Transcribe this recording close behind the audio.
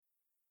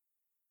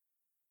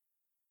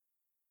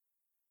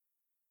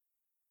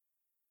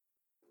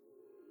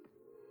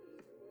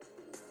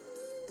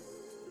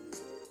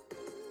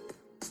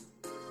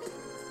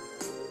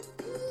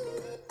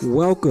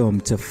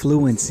Welcome to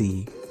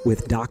Fluency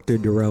with Dr.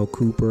 Darrell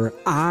Cooper.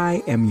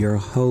 I am your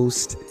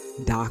host,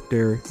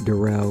 Dr.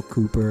 Darrell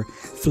Cooper.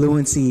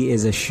 Fluency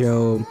is a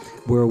show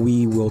where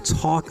we will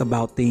talk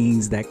about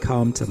things that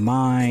come to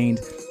mind.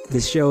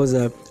 This show is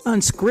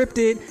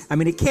unscripted.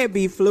 It can't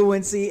be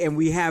fluency, and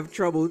we have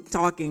trouble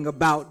talking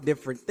about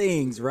different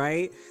things,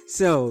 right?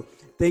 So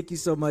thank you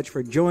so much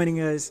for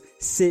joining us.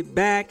 Sit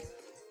back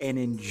and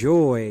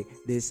enjoy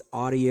this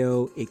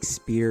audio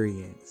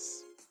experience.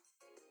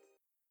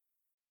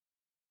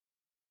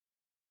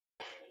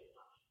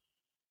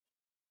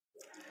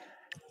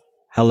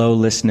 Hello,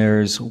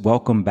 listeners.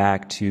 Welcome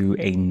back to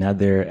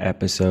another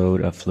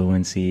episode of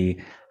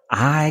Fluency.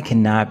 I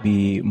cannot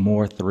be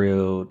more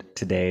thrilled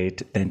today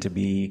than to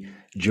be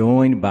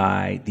joined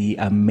by the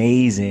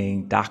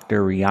amazing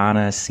Dr.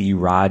 Rihanna C.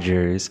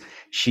 Rogers.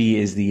 She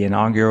is the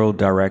inaugural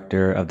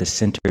director of the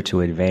Center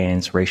to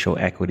Advance Racial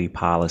Equity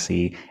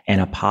Policy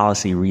and a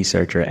policy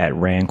researcher at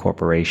RAND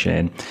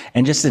Corporation,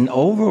 and just an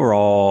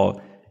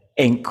overall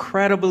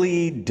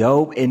incredibly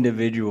dope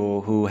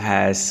individual who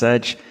has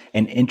such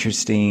an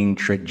interesting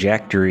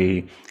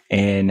trajectory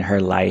in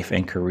her life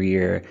and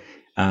career.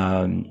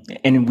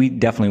 And we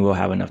definitely will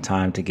have enough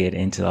time to get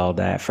into all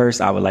that.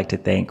 First, I would like to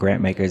thank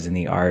Grantmakers in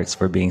the Arts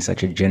for being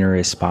such a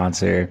generous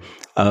sponsor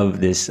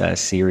of this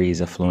series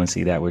of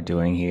Fluency that we're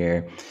doing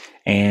here.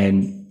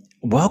 And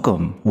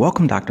welcome,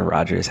 Dr.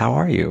 Rogers. How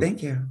are you?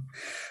 Thank you.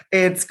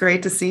 It's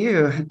great to see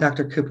you,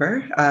 Dr.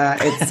 Cooper.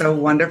 It's so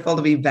wonderful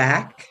to be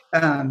back.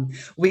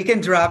 We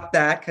can drop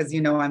that because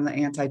I'm the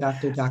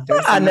anti-doctor.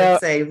 So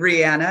let's say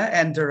Rihanna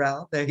and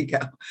Darrell. There you go.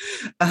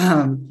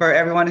 For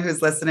everyone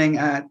who's listening,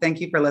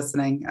 thank you for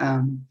listening.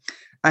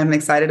 I'm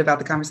excited about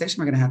the conversation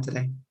we're going to have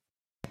today.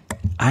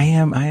 I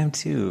am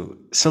too.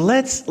 So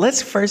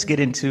let's first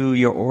get into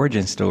your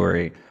origin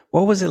story.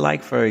 What was it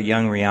like for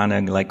young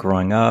Rihanna, like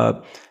growing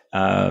up?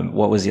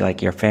 What was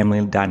like your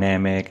family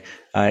dynamic?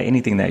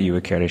 Anything that you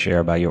would care to share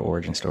about your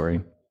origin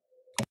story?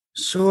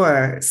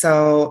 Sure.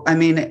 So,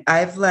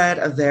 I've led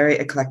a very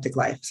eclectic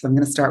life. So I'm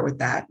going to start with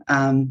that.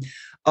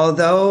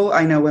 Although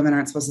I know women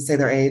aren't supposed to say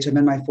their age, I'm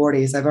in my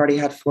 40s. I've already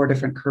had 4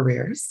 different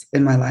careers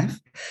in my life.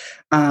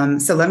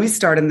 So let me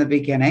start in the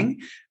beginning.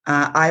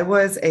 I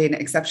was an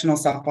exceptional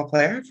softball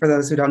player. For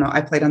those who don't know,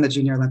 I played on the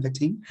junior Olympic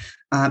team.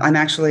 I'm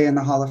actually in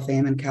the Hall of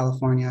Fame in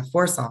California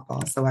for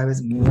softball. So I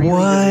was really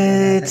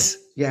good at it.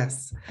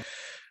 Yes.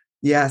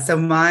 Yeah. So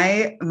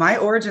my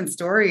origin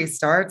story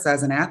starts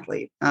as an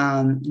athlete.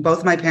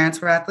 Both my parents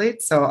were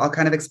athletes, so I'll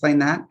kind of explain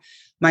that.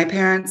 My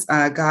parents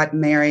got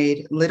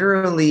married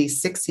literally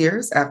 6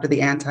 years after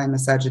the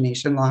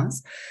anti-miscegenation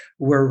laws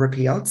were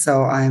repealed.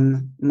 So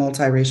I'm a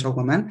multiracial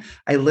woman.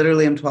 I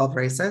literally am 12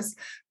 races.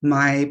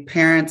 My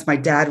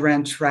dad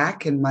ran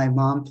track and my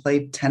mom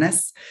played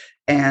tennis.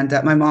 And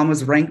my mom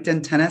was ranked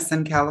in tennis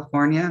in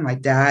California. My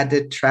dad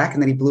did track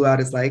and then he blew out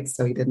his legs,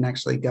 so he didn't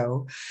actually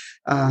go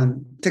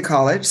to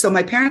college. So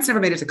my parents never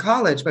made it to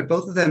college, but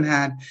both of them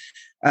had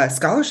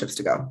scholarships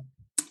to go.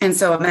 And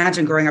so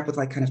imagine growing up with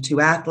like kind of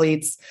 2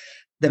 athletes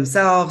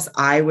themselves.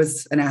 I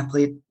was an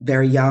athlete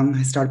very young.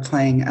 I started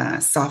playing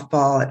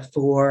softball at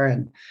 4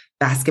 and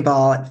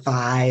basketball at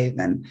 5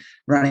 and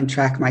running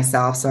track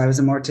myself. So I was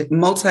a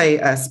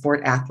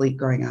multi-sport athlete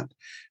growing up.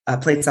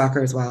 Played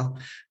soccer as well.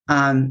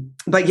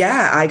 But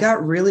yeah, I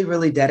got really,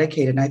 really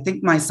dedicated. And I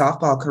think my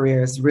softball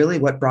career is really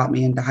what brought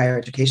me into higher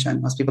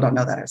education. Most people don't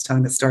know that. I was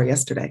telling this story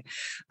yesterday.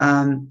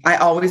 I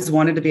always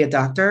wanted to be a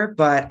doctor,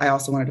 but I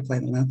also wanted to play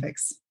in the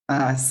Olympics.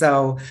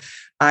 So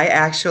I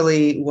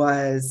actually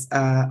was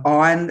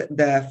on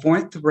the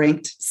 4th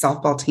ranked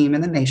softball team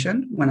in the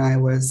nation when I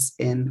was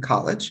in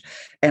college,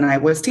 and I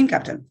was team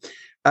captain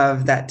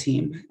of that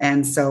team.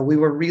 And so we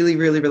were really,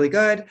 really, really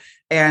good.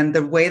 And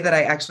the way that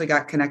I actually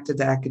got connected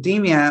to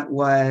academia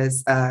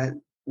was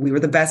we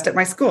were the best at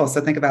my school. So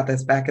think about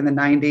this. Back in the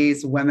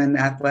 90s, women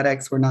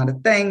athletics were not a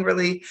thing,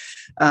 really.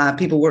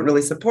 People weren't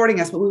really supporting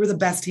us, but we were the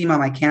best team on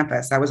my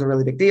campus. That was a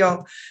really big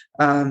deal.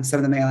 Some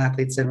of the male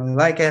athletes didn't really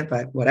like it,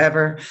 but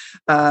whatever.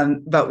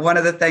 But one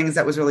of the things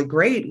that was really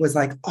great was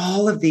like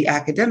all of the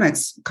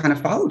academics kind of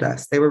followed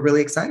us. They were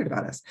really excited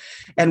about us.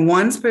 And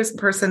one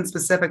person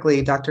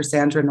specifically, Dr.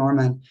 Sandra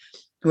Norman,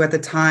 who at the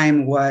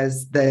time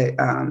was the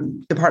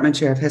department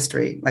chair of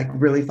history, like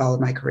really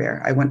followed my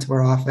career. I went to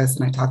her office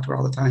and I talked to her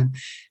all the time.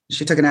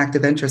 She took an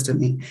active interest in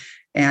me.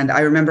 And I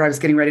remember I was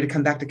getting ready to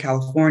come back to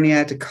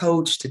California to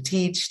coach, to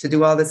teach, to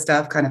do all this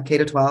stuff, kind of K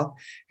to 12.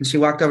 And she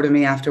walked over to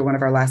me after one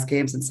of our last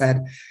games and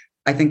said,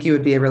 I think you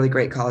would be a really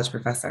great college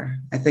professor.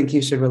 I think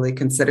you should really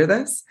consider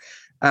this.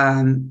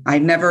 I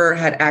never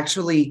had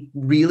actually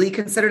really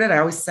considered it. I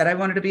always said I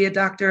wanted to be a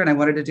doctor and I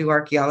wanted to do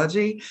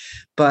archaeology,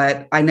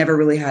 but I never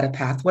really had a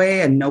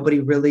pathway and nobody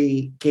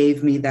really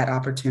gave me that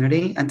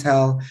opportunity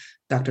until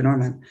Dr.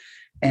 Norman.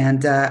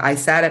 And I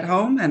sat at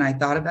home and I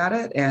thought about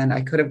it, and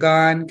I could have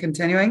gone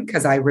continuing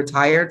because I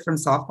retired from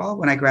softball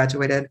when I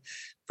graduated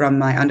from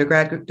my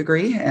undergrad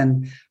degree.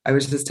 And I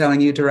was just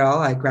telling you, Darrell,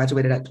 I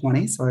graduated at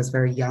 20, so I was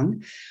very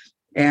young.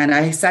 And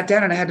I sat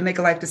down and I had to make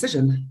a life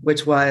decision,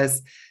 which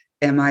was,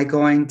 am I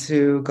going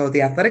to go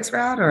the athletics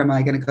route or am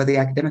I going to go the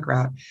academic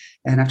route?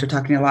 And after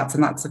talking to lots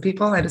and lots of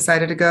people, I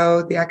decided to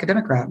go the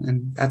academic route.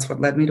 And that's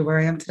what led me to where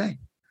I am today.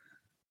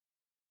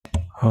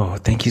 Oh,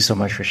 thank you so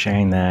much for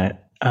sharing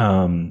that.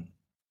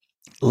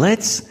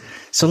 Let's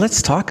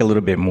talk a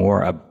little bit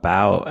more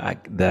about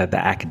the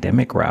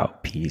academic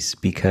route piece,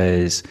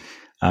 because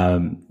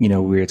we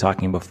were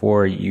talking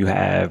before, you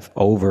have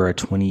over a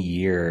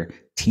 20-year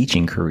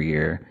teaching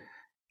career,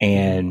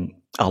 and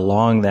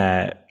along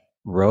that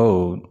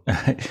road,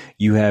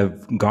 you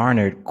have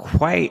garnered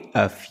quite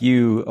a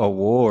few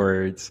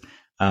awards,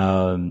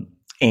 and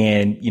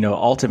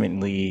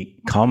ultimately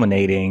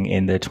culminating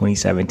in the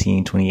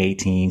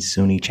 2017-2018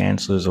 SUNY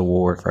Chancellor's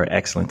Award for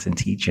Excellence in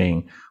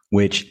Teaching,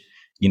 which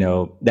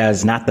that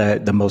is not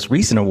the most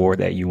recent award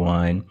that you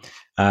won,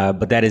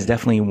 but that is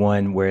definitely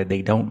one where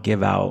they don't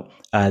give out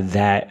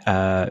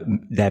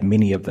that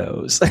many of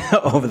those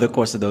over the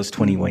course of those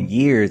 21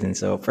 years. And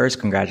so first,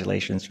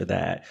 congratulations for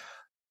that.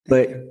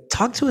 But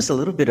talk to us a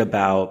little bit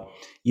about,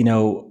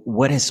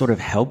 what has sort of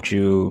helped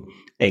you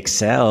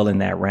excel in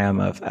that realm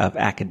of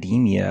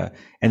academia,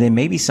 and then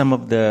maybe some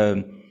of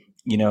the,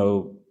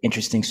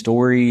 interesting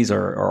stories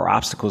or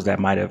obstacles that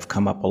might have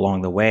come up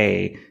along the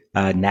way,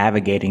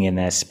 navigating in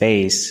that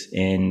space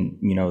in,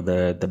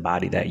 the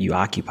body that you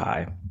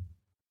occupy.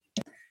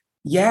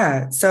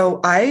 Yeah. So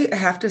I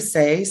have to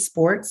say,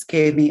 sports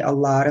gave me a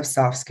lot of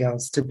soft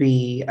skills to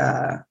be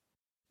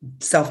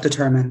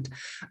self-determined.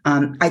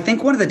 I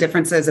think one of the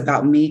differences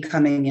about me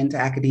coming into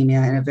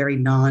academia in a very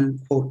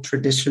non-quote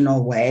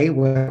traditional way,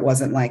 where it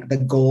wasn't like the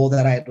goal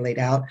that I had laid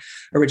out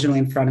originally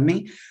in front of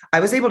me, I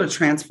was able to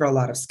transfer a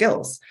lot of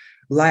skills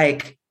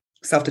like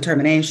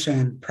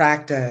self-determination,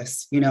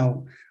 practice,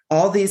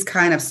 all these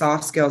kind of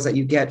soft skills that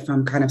you get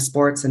from kind of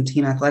sports and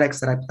team athletics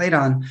that I played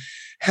on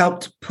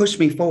helped push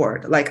me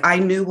forward. Like I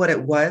knew what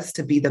it was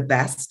to be the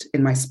best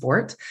in my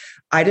sport.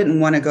 I didn't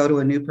want to go to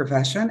a new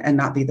profession and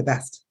not be the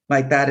best.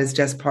 Like that is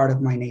just part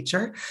of my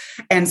nature.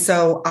 And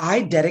so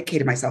I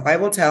dedicated myself. I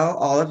will tell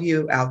all of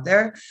you out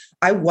there,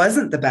 I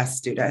wasn't the best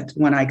student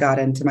when I got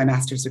into my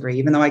master's degree,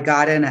 even though I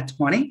got in at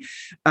 20.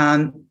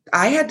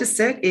 I had to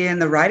sit in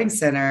the writing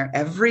center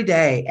every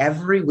day,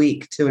 every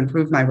week to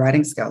improve my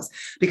writing skills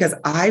because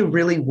I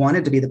really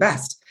wanted to be the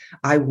best.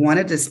 I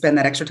wanted to spend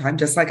that extra time,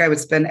 just like I would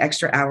spend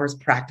extra hours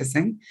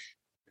practicing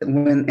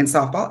when in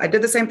softball. I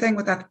did the same thing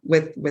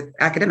with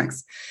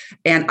academics,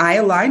 and I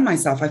aligned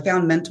myself. I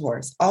found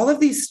mentors. All of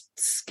these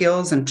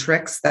skills and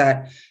tricks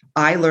that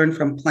I learned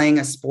from playing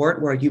a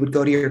sport, where you would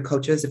go to your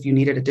coaches if you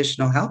needed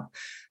additional help.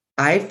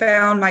 I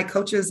found my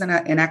coaches in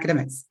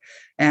academics,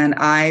 and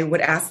I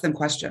would ask them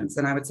questions,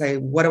 and I would say,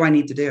 "What do I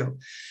need to do?"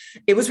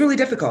 It was really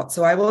difficult.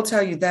 So I will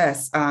tell you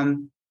this.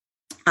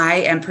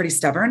 I am pretty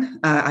stubborn.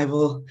 I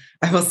will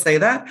say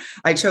that.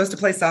 I chose to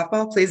play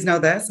softball. Please know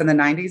this. In the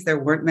 90s, there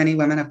weren't many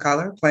women of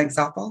color playing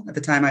softball at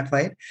the time I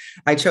played.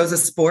 I chose a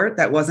sport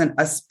that wasn't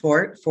a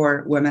sport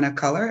for women of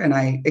color, and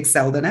I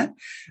excelled in it.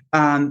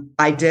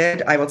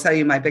 I will tell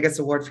you, my biggest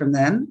award from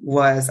then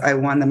was I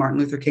won the Martin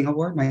Luther King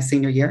Award my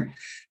senior year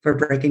for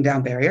breaking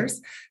down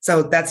barriers.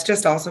 So that's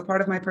just also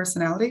part of my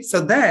personality. So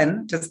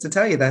then, just to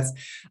tell you this,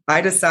 I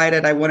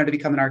decided I wanted to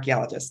become an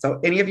archaeologist. So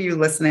any of you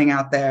listening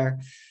out there,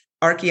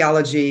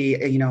 archaeology,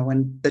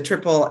 when the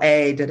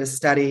AAA did a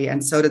study,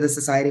 and so did the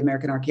Society of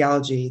American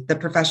Archaeology, the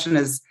profession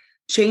is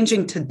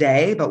changing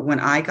today. But when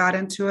I got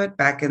into it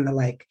back in the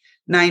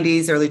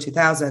 90s, early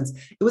 2000s,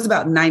 it was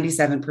about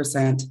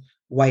 97%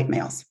 white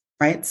males,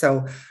 right?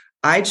 So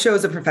I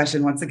chose a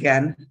profession once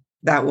again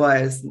that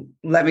was,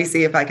 let me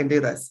see if I can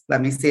do this.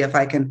 Let me see if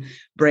I can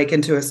break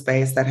into a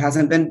space that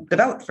hasn't been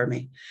developed for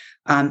me.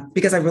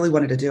 Because I really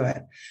wanted to do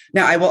it.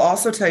 Now, I will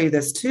also tell you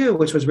this too,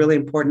 which was really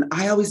important.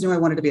 I always knew I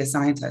wanted to be a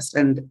scientist.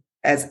 And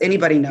as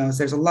anybody knows,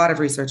 there's a lot of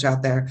research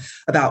out there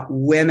about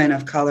women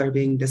of color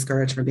being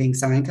discouraged from being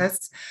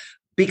scientists.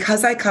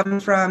 Because I come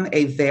from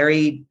a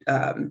very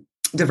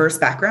diverse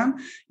background,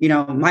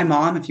 my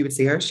mom, if you would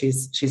see her,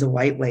 she's a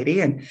white lady,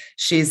 and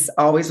she's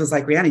always was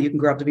like, Rihanna, you can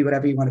grow up to be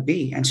whatever you want to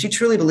be. And she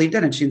truly believed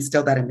it, and she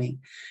instilled that in me.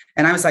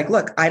 And I was like,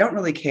 look, I don't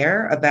really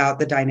care about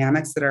the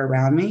dynamics that are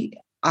around me.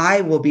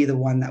 I will be the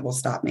one that will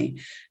stop me.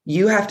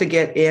 You have to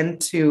get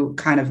into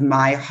kind of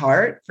my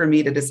heart for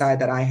me to decide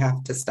that I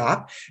have to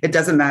stop. It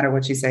doesn't matter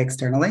what you say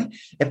externally.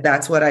 If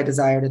that's what I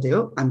desire to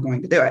do, I'm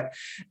going to do it.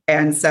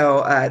 And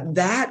so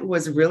that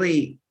was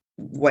really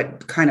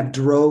what kind of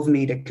drove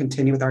me to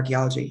continue with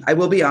archaeology. I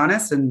will be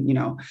honest, and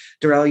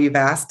Darrell, you've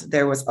asked,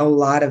 there was a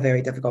lot of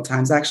very difficult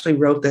times. I actually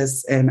wrote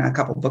this in a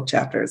couple of book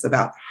chapters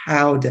about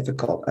how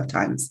difficult of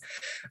times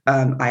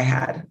I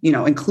had,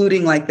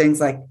 including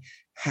things like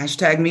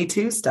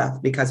 #MeToo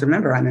stuff, because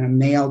remember, I'm in a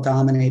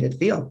male-dominated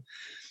field.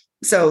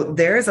 So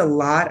there's a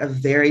lot of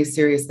very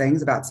serious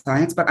things about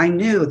science, but I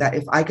knew that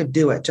if I could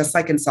do it, just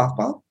like in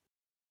softball,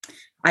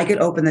 I could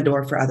open the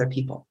door for other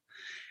people.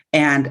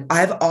 And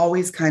I've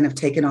always kind of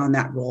taken on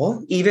that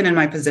role, even in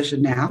my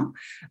position now,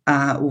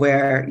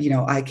 where,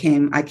 I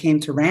came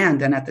to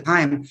Rand. And at the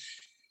time,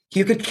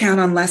 You could count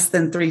on less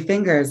than three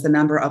fingers the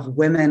number of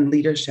women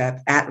leadership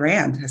at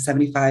RAND, a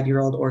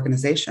 75-year-old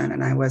organization.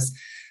 And I was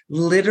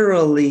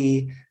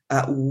literally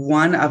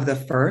one of the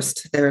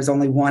first. There is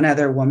only one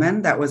other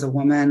woman that was a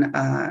woman,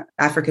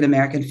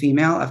 African-American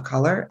female of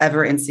color,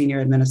 ever in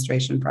senior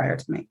administration prior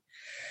to me.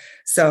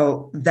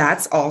 So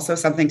that's also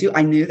something too.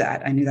 I knew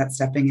that.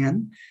 Stepping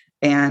in.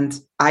 And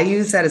I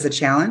use that as a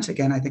challenge.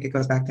 Again, I think it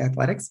goes back to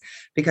athletics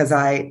because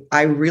I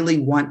really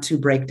want to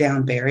break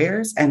down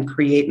barriers and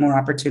create more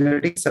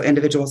opportunity so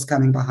individuals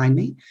coming behind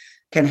me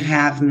can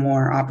have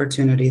more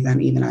opportunity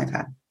than even I've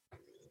had.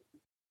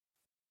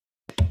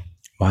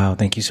 Wow.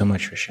 Thank you so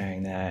much for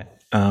sharing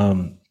that.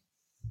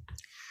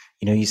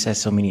 You said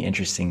so many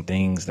interesting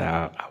things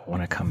that I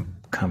want to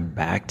come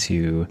back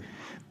to,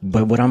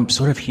 but what I'm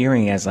sort of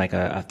hearing as like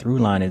a through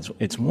line is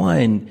it's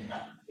one,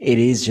 it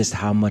is just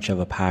how much of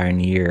a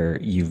pioneer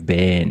you've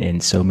been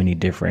in so many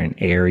different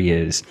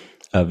areas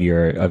of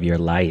your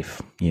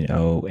life,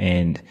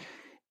 and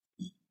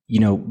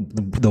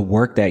the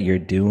work that you're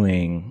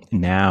doing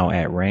now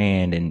at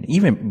RAND and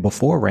even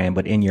before RAND,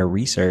 but in your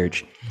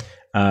research,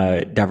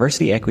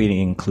 diversity,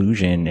 equity,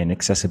 inclusion, and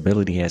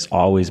accessibility has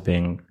always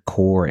been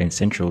core and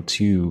central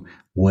to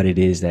what it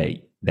is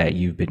that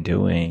you've been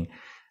doing.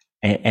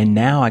 And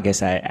now, I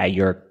guess at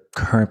your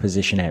current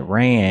position at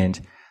RAND,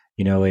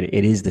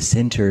 it is the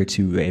center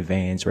to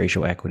advance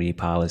racial equity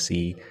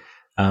policy.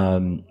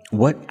 How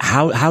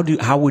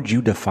would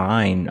you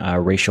define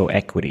racial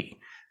equity?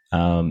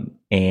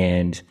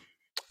 And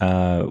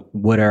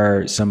what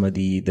are some of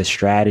the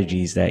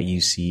strategies that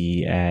you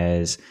see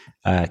as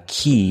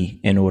key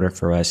in order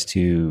for us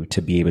to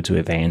be able to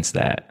advance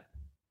that?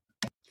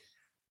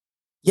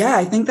 Yeah,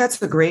 I think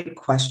that's a great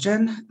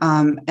question.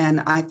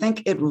 And I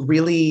think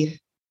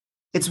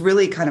it's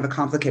really kind of a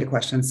complicated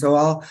question. So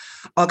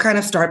I'll kind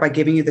of start by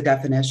giving you the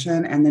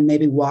definition and then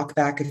maybe walk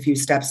back a few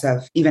steps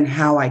of even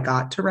how I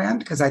got to RAND,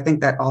 because I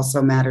think that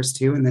also matters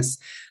too in this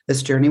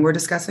journey we're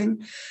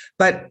discussing.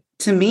 But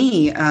to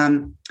me,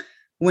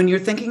 when you're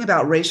thinking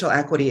about racial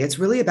equity, it's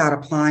really about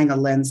applying a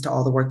lens to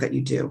all the work that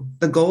you do.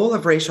 The goal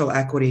of racial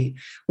equity,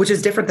 which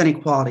is different than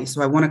equality.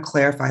 So I want to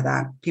clarify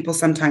that. People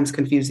sometimes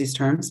confuse these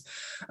terms.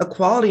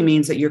 Equality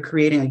means that you're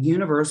creating a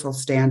universal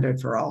standard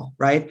for all,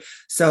 right?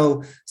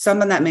 So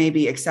someone that may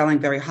be excelling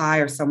very high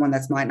or someone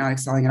that's might not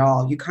excelling at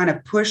all, you kind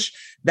of push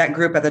that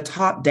group at the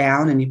top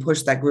down and you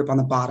push that group on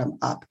the bottom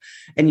up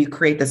and you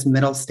create this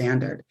middle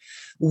standard.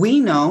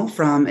 We know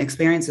from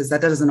experiences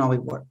that doesn't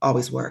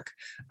always work,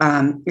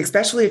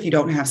 especially if you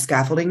don't have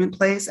scaffolding in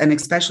place, and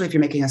especially if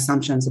you're making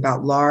assumptions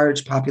about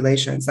large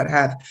populations that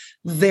have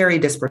very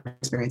disparate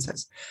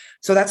experiences.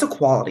 So that's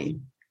equality.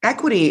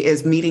 Equity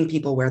is meeting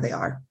people where they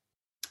are.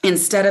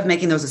 Instead of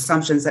making those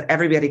assumptions that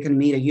everybody can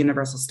meet a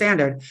universal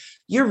standard,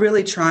 you're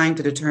really trying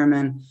to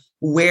determine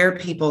where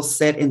people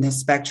sit in this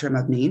spectrum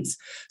of needs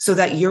so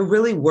that you're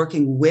really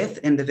working with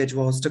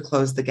individuals to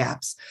close the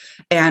gaps.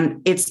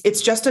 And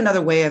it's just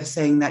another way of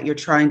saying that you're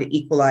trying to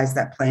equalize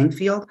that playing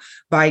field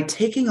by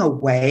taking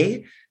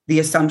away the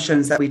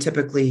assumptions that we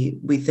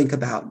think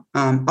about.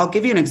 I'll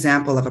give you an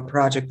example of a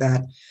project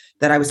that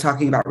I was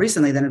talking about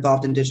recently that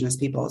involved Indigenous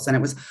peoples. And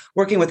it was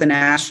working with a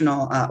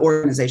national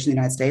organization in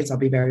the United States. I'll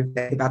be very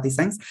vague about these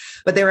things.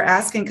 But they were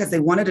asking because they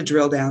wanted to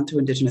drill down to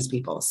Indigenous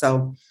people.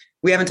 So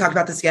we haven't talked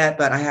about this yet,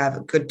 but I have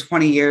a good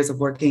 20 years of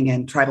working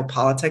in tribal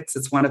politics.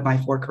 It's one of my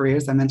 4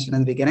 careers I mentioned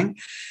in the beginning.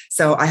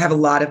 So I have a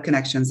lot of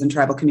connections in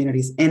tribal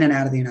communities in and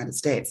out of the United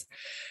States.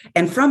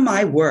 And from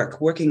my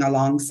work, working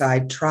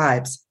alongside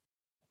tribes,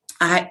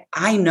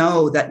 I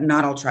know that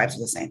not all tribes are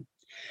the same.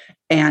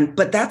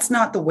 But that's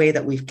not the way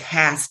that we've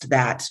cast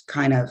that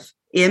kind of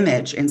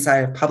image inside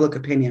of public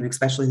opinion,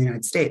 especially in the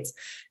United States,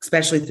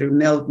 especially through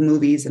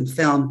movies and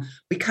film.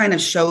 We kind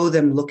of show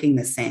them looking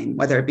the same,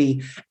 whether it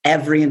be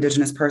every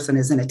Indigenous person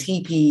is in a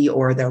teepee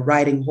or they're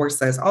riding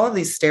horses, all of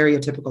these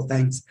stereotypical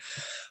things.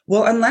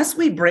 Well, unless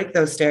we break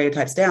those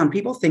stereotypes down,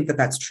 people think that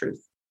that's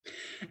truth.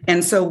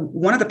 And so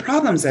one of the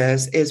problems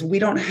is we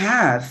don't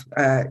have,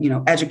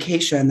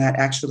 education that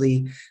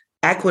actually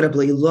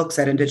equitably looks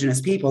at Indigenous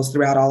peoples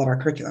throughout all of our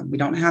curriculum. We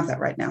don't have that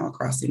right now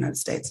across the United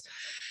States.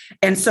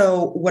 And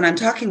so when I'm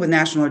talking with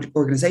national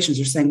organizations,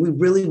 you're saying we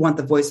really want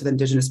the voice of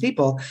Indigenous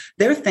people.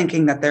 They're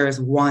thinking that there is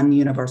one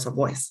universal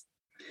voice.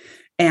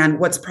 And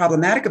what's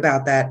problematic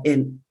about that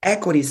in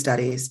equity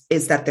studies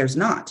is that there's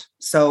not.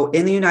 So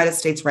in the United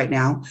States right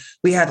now,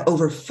 we have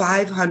over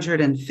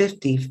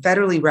 550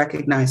 federally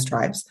recognized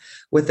tribes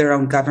with their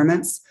own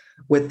governments,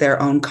 with their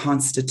own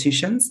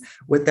constitutions,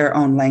 with their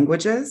own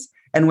languages,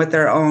 and with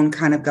their own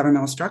kind of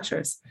governmental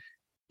structures.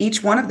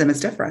 Each one of them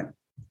is different.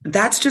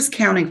 That's just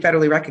counting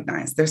federally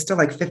recognized. There's still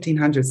like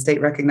 1,500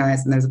 state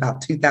recognized, and there's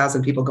about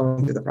 2,000 people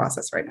going through the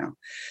process right now.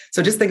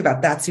 So just think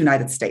about that's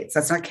United States.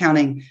 That's not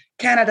counting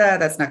Canada.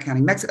 That's not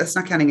counting Mexico. That's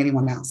not counting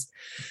anyone else.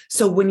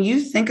 So when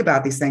you think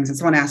about these things and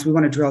someone asks, we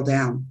want to drill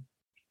down,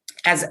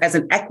 as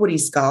an equity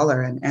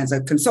scholar and as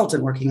a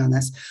consultant working on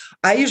this,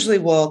 I usually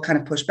will kind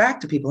of push back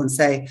to people and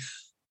say,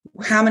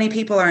 how many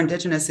people are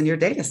Indigenous in your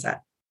data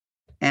set?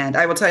 And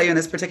I will tell you in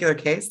this particular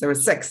case, there were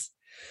 6.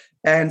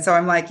 And so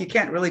I'm like, you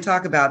can't really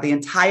talk about the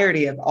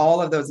entirety of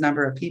all of those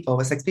number of people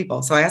with 6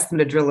 people. So I asked them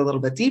to drill a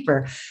little bit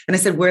deeper. And I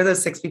said, where are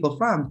those 6 people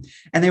from?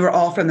 And they were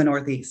all from the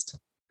Northeast.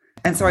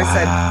 And so I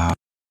said, Wow.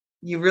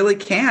 you really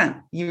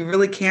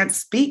can't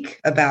speak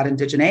about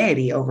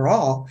indigeneity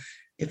overall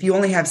if you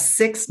only have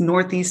 6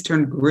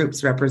 Northeastern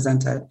groups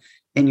represented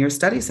in your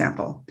study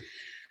sample.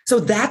 So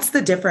that's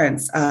the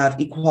difference of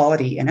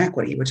equality and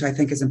equity, which I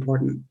think is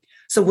important.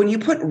 So when you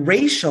put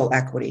racial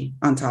equity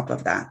on top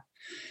of that,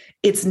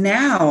 it's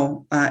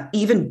now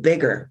even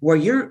bigger, where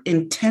you're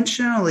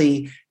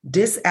intentionally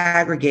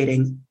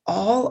disaggregating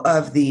all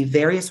of the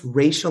various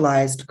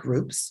racialized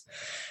groups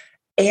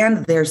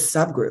and their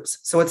subgroups.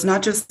 So it's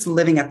not just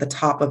living at the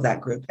top of that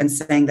group and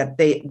saying that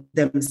they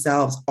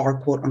themselves are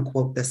quote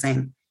unquote the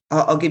same.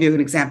 I'll give you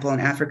an example, an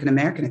African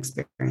American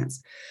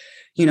experience.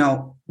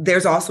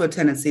 There's also a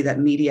tendency that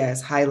media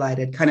has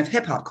highlighted kind of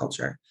hip hop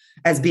culture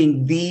as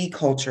being the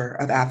culture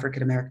of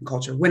African American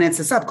culture when it's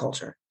a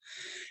subculture.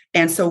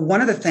 And so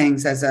one of the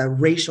things as a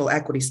racial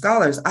equity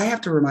scholars, I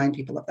have to remind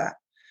people of that,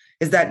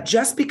 is that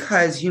just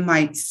because you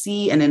might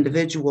see an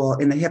individual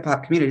in the hip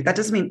hop community, that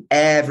doesn't mean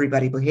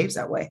everybody behaves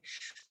that way.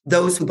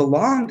 Those who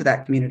belong to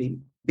that community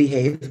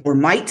behave or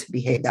might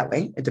behave that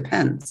way. It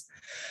depends.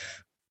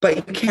 But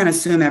you can't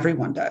assume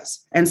everyone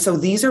does. And so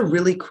these are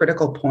really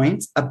critical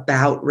points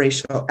about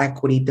racial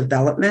equity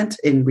development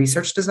in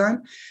research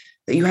design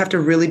that you have to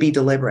really be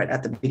deliberate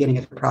at the beginning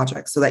of your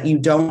project so that you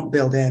don't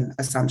build in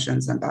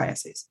assumptions and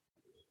biases.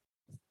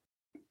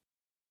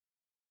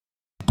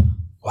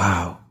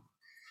 Wow.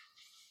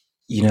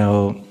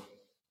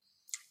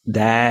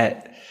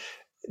 That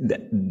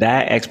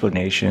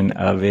explanation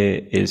of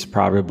it is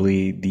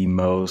probably the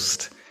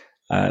most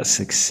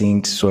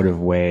succinct sort of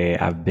way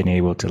I've been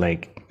able to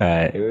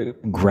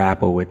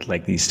grapple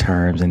with these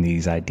terms and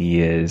these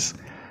ideas.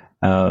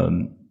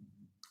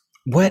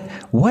 What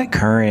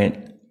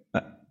current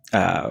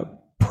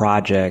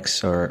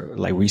projects or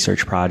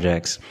research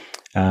projects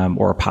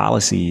or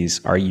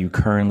policies are you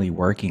currently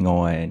working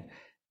on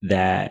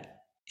that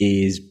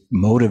is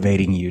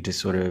motivating you to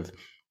sort of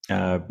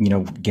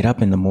get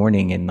up in the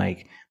morning and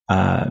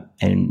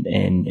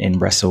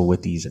and wrestle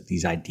with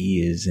these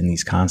ideas and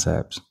these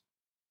concepts?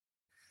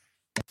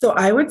 So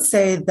I would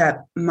say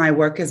that my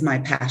work is my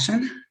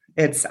passion.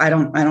 I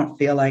don't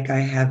feel like I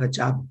have a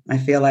job. I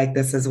feel like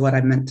this is what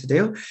I'm meant to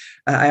do.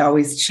 I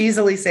always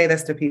cheesily say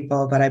this to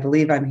people, but I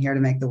believe I'm here to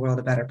make the world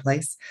a better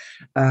place.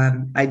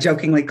 I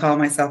jokingly call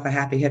myself a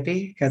happy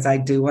hippie because I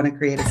do want to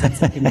create a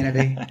sense of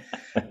community.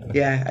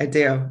 Yeah, I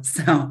do.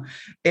 So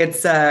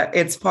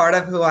it's part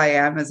of who I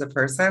am as a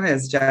person,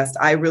 is just,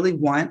 I really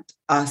want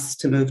us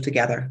to move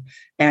together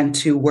and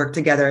to work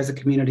together as a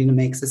community to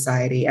make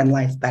society and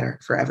life better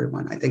for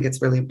everyone. I think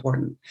it's really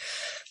important.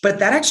 But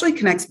that actually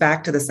connects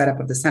back to the setup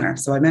of the center.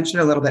 So I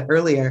mentioned a little bit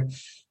earlier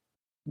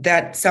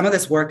that some of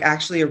this work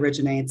actually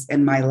originates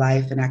in my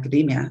life in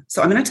academia.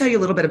 So I'm going to tell you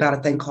a little bit about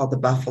a thing called the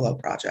Buffalo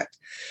Project.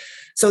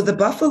 So the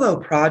Buffalo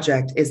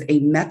Project is a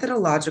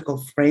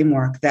methodological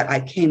framework that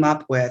I came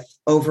up with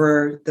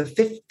over the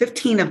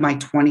 15 of my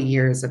 20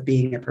 years of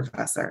being a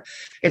professor.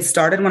 It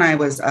started when I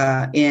was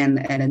in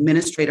an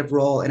administrative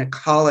role in a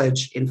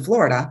college in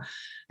Florida,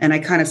 and I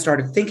kind of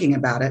started thinking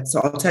about it.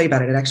 So I'll tell you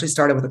about it. It actually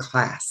started with a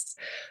class.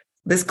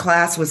 This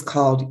class was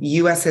called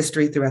U.S.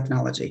 History Through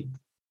Ethnology.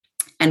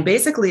 And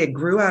basically, it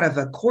grew out of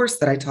a course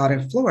that I taught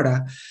in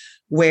Florida,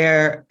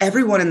 where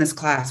everyone in this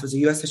class was a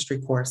U.S. history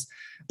course.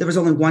 There was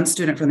only one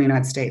student from the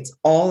United States.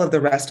 All of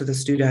the rest of the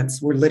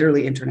students were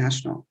literally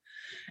international.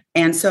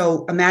 And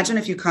so imagine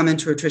if you come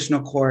into a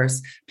traditional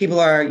course, people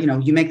are,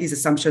 you make these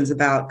assumptions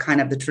about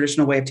kind of the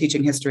traditional way of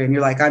teaching history. And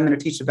you're like, I'm going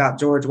to teach about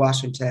George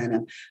Washington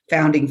and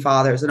founding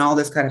fathers and all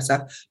this kind of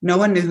stuff. No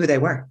one knew who they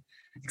were,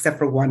 except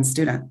for one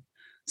student.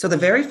 So the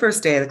very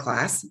first day of the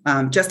class,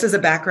 just as a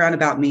background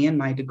about me and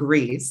my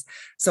degrees.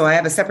 So I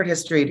have a separate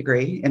history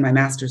degree in my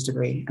master's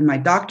degree, and my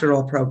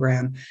doctoral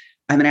program,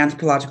 I'm an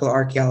anthropological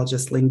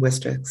archaeologist,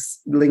 linguist,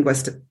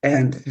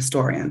 and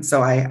historian.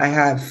 So I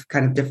have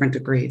kind of different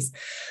degrees.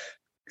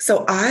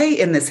 So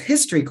in this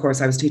history course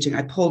I was teaching,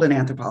 I pulled in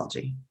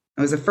anthropology.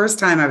 It was the first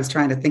time I was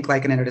trying to think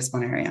like an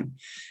interdisciplinarian.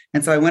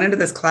 And so I went into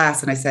this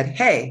class and I said,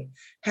 hey,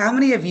 how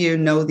many of you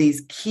know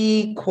these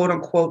key quote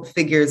unquote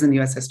figures in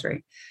US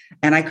history?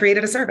 And I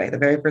created a survey the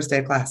very first day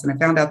of class. And I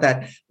found out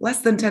that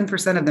less than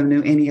 10% of them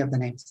knew any of the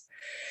names.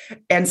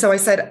 And so I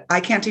said,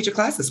 I can't teach a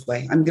class this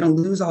way. I'm going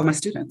to lose all my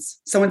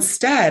students. So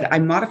instead, I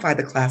modified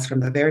the class from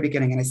the very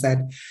beginning. And I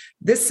said,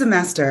 this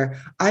semester,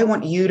 I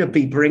want you to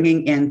be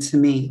bringing into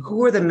me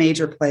who are the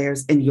major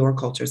players in your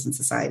cultures and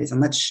societies,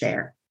 and let's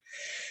share.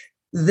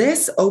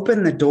 This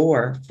opened the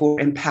door for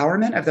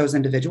empowerment of those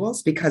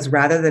individuals, because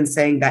rather than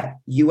saying that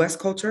US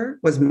culture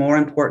was more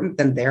important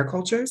than their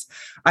cultures,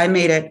 I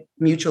made it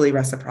mutually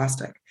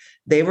reciprocal.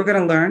 They were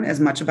going to learn as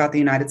much about the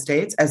United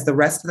States as the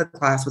rest of the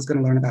class was going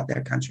to learn about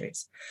their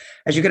countries.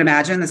 As you can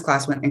imagine, this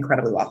class went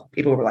incredibly well.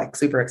 People were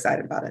super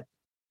excited about it.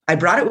 I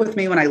brought it with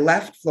me when I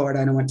left Florida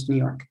and I went to New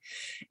York.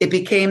 It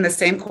became the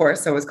same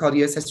course. So it was called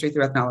U.S. History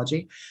Through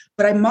Ethnology,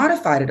 but I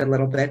modified it a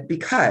little bit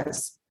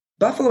because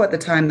Buffalo at the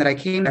time that I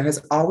came there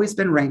has always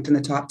been ranked in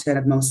the top 10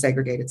 of most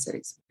segregated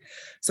cities.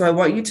 So I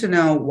want you to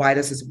know why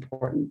this is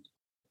important.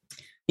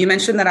 You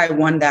mentioned that I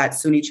won that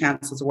SUNY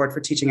Chancellor's Award for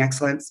Teaching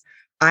Excellence.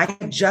 I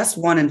just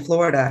won in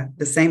Florida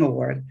the same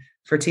award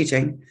for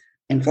teaching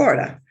in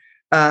Florida,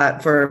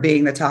 for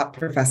being the top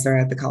professor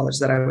at the college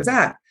that I was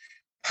at.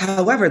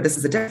 However, this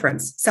is a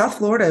difference. South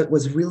Florida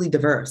was really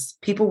diverse.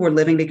 People were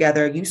living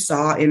together. You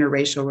saw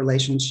interracial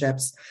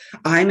relationships.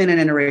 I'm in an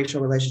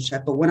interracial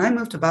relationship. But when I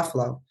moved to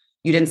Buffalo,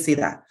 you didn't see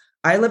that.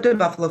 I lived in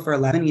Buffalo for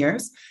 11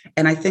 years.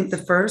 And I think the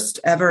first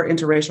ever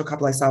interracial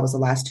couple I saw was the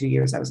last 2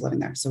 years I was living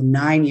there. So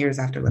 9 years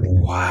after living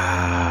there.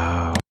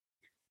 Wow.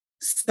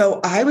 So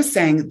I was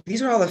saying,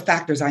 these are all the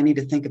factors I need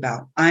to think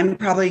about. I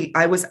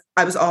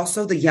was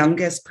also the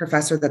youngest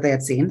professor that they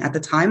had seen. At the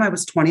time, I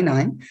was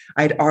 29.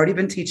 I had already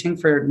been teaching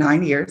for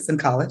 9 years in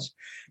college.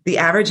 The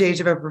average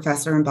age of a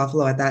professor in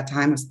Buffalo at that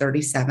time was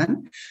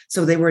 37.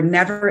 So they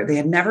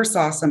had never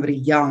saw somebody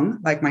young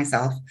like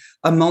myself,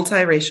 a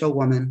multiracial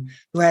woman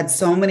who had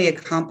so many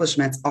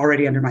accomplishments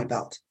already under my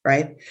belt,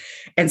 right?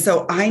 And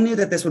so I knew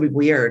that this would be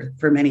weird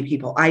for many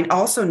people. I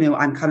also knew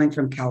I'm coming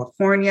from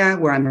California,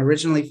 where I'm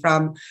originally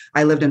from.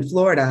 I lived in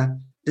Florida,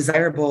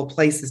 desirable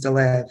places to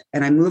live,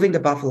 and I'm moving to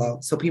Buffalo.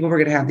 So people were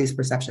going to have these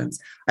perceptions.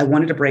 I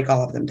wanted to break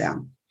all of them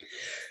down.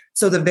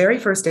 So the very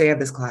first day of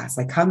this class,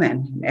 I come in,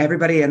 and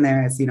everybody in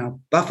there is,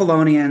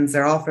 Buffalonians.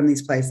 They're all from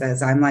these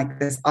places. I'm like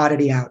this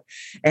oddity out.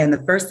 And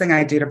the first thing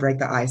I do to break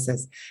the ice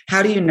is,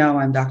 how do you know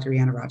I'm Dr.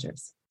 Rihanna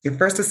Rogers? Your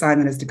first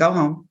assignment is to go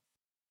home,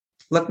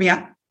 look me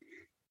up,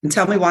 and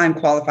tell me why I'm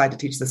qualified to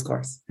teach this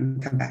course,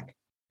 and come back.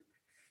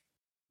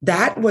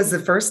 That was the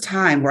first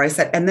time where I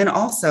said, and then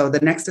also the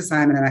next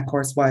assignment in that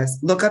course was,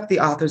 look up the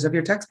authors of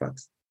your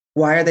textbooks.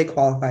 Why are they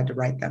qualified to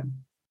write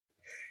them?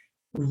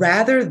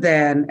 Rather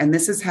than, and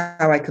this is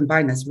how I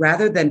combine this,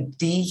 rather than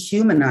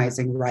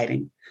dehumanizing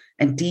writing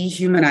and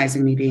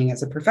dehumanizing me being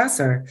as a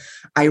professor,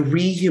 I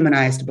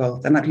rehumanized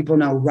both and let people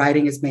know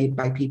writing is made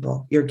by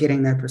people. You're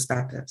getting their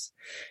perspectives.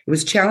 It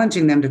was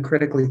challenging them to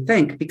critically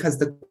think, because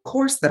the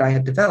course that I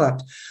had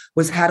developed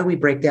was how do we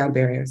break down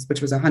barriers,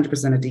 which was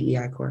 100% a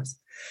DEI course.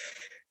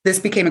 This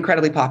became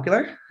incredibly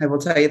popular. I will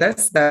tell you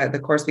this,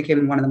 the course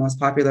became one of the most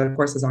popular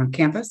courses on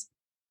campus.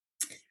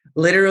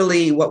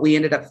 Literally, what we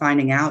ended up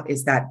finding out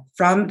is that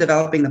from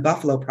developing the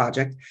Buffalo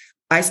Project,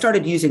 I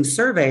started using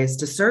surveys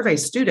to survey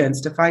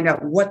students to find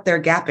out what their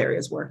gap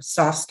areas were,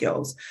 soft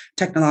skills,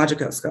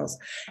 technological skills.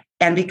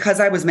 And because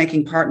I was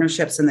making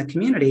partnerships in the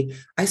community,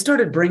 I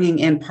started bringing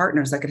in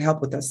partners that could help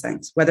with those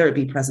things, whether it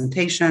be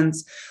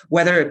presentations,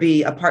 whether it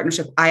be a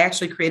partnership. I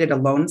actually created a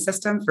loan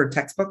system for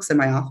textbooks in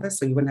my office,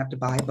 so you wouldn't have to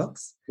buy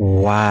books.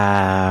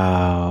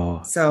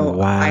 Wow.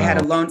 So I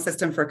had a loan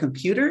system for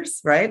computers,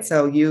 right?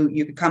 So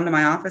you could come to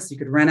my office, you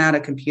could rent out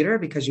a computer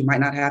because you might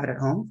not have it at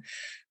home.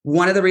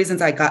 One of the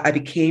reasons I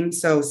became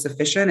so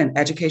sufficient in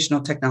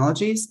educational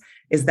technologies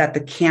is that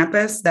the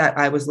campus that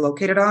I was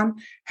located on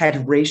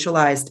had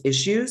racialized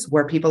issues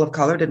where people of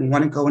color didn't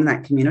want to go in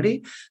that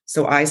community.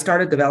 So I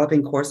started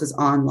developing courses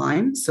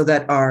online so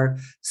that our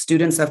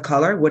students of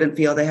color wouldn't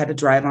feel they had to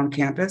drive on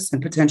campus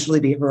and potentially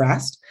be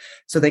harassed,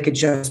 so they could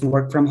just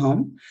work from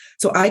home.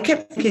 So I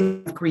kept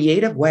thinking of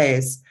creative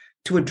ways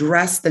to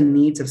address the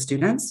needs of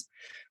students.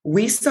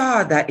 We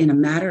saw that in a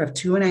matter of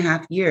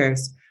 2.5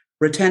 years,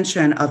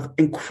 retention of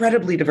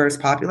incredibly diverse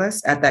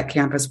populace at that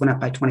campus went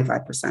up by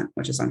 25%,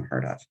 which is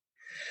unheard of.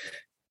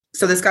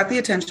 So this got the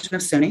attention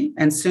of SUNY,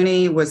 and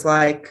SUNY was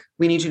like,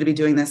 we need you to be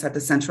doing this at the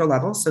central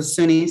level. So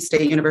SUNY,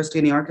 State University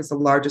of New York, is the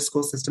largest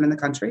school system in the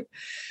country,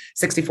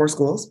 64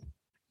 schools.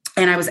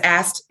 And I was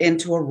asked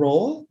into a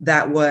role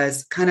that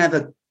was kind of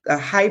a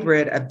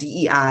hybrid of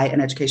DEI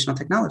and educational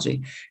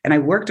technology. And I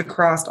worked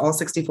across all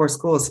 64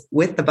 schools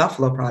with the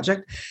Buffalo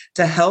Project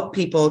to help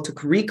people to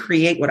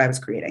recreate what I was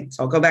creating.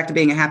 So I'll go back to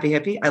being a happy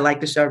hippie. I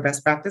like to share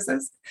best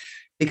practices,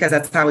 because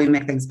that's how we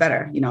make things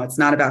better. It's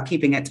not about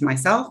keeping it to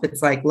myself.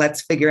 It's like,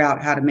 let's figure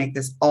out how to make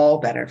this all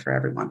better for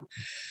everyone.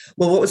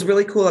 Well, what was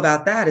really cool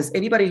about that is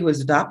anybody who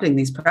was adopting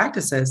these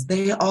practices,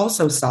 they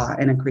also saw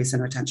an increase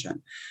in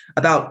retention,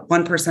 about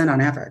 1% on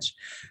average.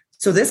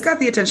 So this got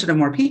the attention of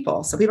more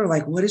people. So people are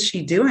like, what is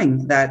she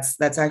doing that's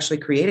actually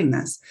creating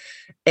this?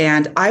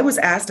 And I was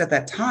asked at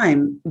that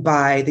time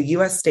by the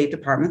US State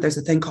Department, there's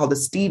a thing called the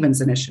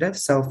Stevens Initiative.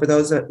 So for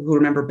those who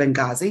remember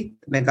Benghazi,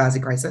 the Benghazi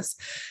crisis,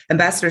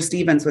 Ambassador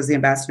Stevens was the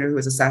ambassador who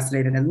was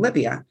assassinated in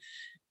Libya.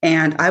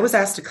 And I was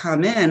asked to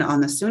come in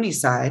on the SUNY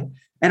side,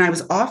 and I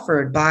was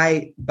offered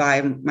by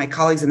my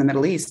colleagues in the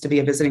Middle East to be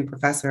a visiting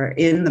professor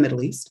in the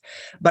Middle East.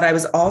 But I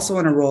was also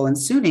in a role in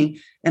SUNY,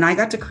 and I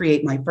got to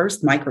create my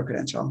first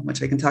micro-credential,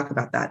 which I can talk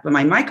about that. But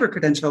my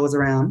micro-credential was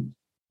around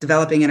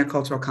developing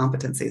intercultural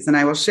competencies. And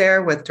I will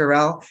share with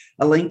Terrell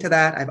a link to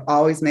that. I've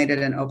always made it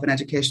an open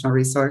educational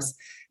resource.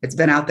 It's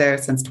been out there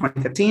since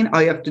 2015.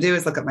 All you have to do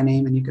is look up my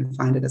name and you can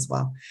find it as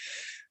well.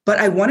 But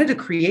I wanted to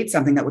create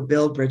something that would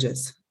build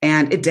bridges.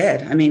 And it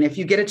did. I mean, if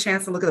you get a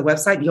chance to look at the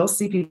website, you'll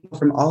see people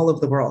from all over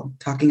the world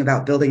talking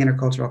about building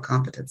intercultural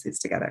competencies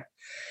together.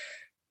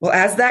 Well,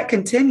 as that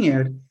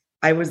continued,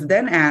 I was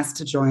then asked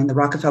to join the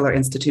Rockefeller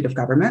Institute of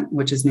Government,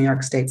 which is New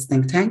York State's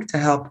think tank, to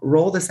help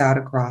roll this out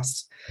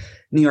across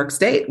New York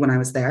State when I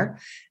was there.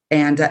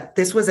 And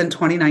this was in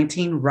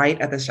 2019, right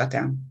at the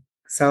shutdown.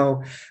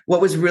 So what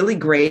was really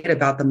great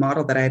about the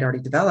model that I had already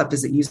developed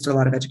is it used a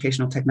lot of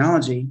educational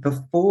technology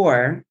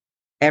before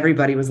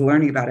everybody was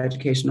learning about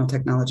educational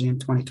technology in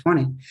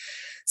 2020.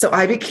 So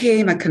I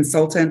became a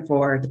consultant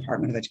for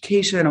Department of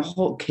Education, a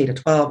whole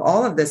K-12,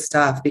 all of this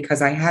stuff,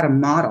 because I had a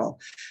model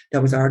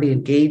that was already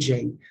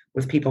engaging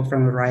with people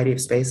from a variety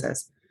of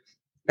spaces.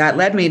 That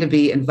led me to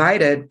be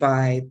invited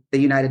by the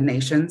United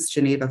Nations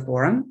Geneva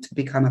Forum to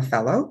become a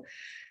fellow.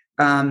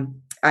 I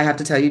have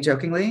to tell you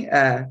jokingly,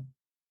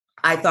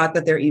 I thought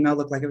that their email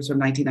looked like it was from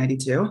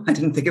 1992. I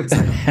didn't think it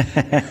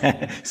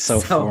was so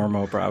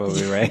formal,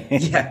 probably, right?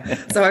 Yeah.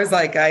 So I was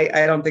like,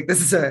 I don't think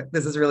this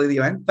is really the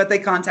UN. But they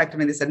contacted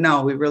me. They said,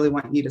 no, we really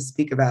want you to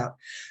speak about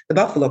the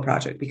Buffalo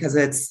Project because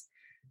it's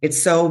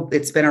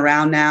been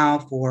around now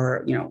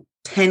for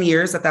 10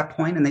 years at that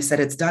point. And they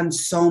said it's done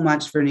so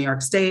much for New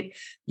York State.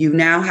 You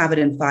now have it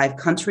in 5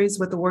 countries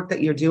with the work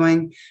that you're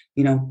doing.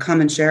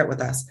 Come and share it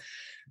with us.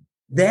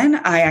 Then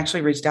I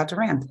actually reached out to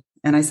Rand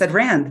and I said,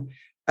 Rand,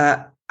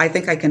 I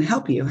think I can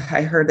help you.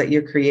 I heard that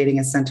you're creating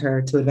a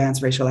center to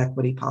advance racial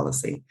equity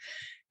policy.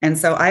 And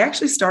so I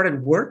actually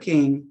started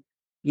working,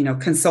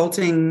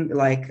 consulting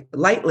like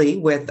lightly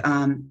with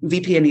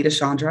VP Anita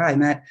Chandra, I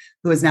met,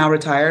 who is now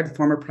retired,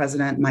 former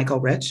President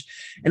Michael Rich.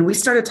 And we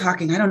started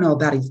talking, I don't know,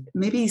 about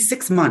maybe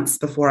 6 months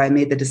before I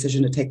made the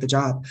decision to take the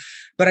job.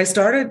 But I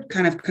started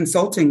kind of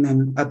consulting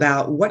them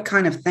about what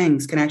kind of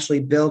things can actually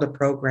build a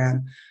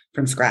program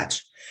from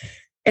scratch.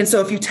 And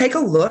so if you take a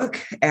look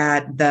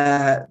at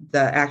the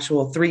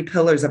actual 3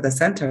 pillars of the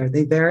center,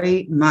 they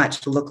very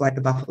much look like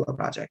the Buffalo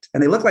Project.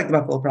 And they look like the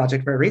Buffalo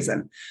Project for a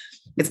reason.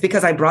 It's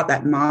because I brought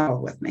that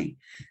model with me.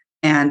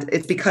 And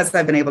it's because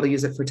I've been able to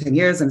use it for 10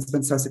 years and it's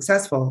been so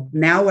successful.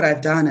 Now what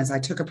I've done is I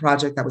took a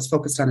project that was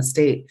focused on a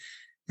state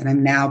and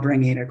I'm now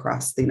bringing it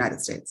across the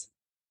United States.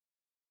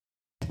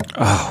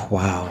 Oh,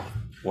 wow.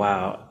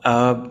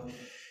 Wow.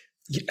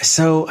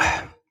 So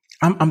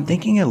I'm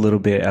thinking a little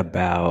bit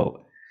about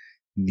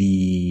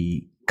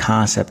the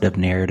concept of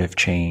narrative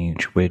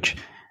change, which,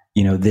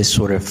 this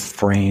sort of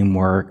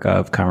framework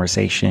of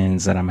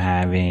conversations that I'm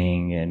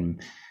having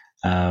and,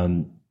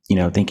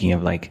 thinking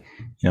of like,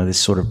 this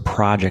sort of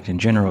project in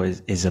general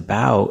is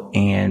about.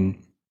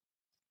 And,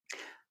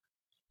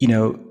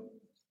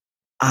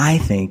 I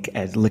think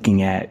as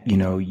looking at,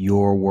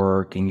 your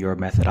work and your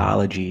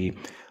methodology,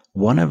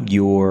 one of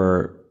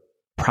your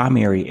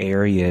primary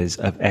areas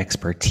of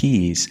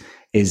expertise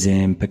is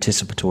in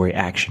participatory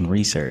action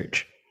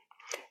research.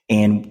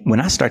 And when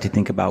I start to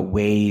think about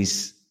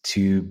ways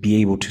to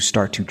be able to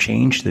start to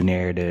change the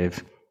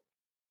narrative,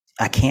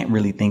 I can't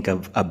really think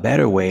of a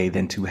better way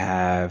than to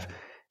have,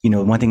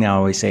 one thing I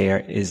always say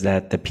is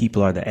that the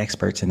people are the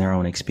experts in their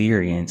own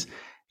experience.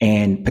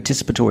 And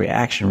participatory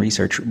action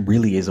research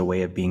really is a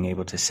way of being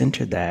able to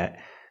center that.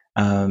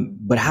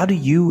 But how do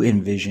you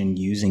envision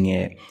using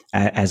it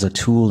as a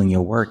tool in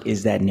your work?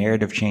 Is that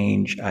narrative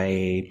change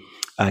a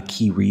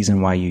key reason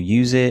why you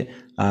use it?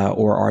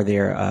 Or are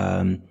there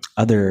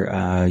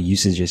other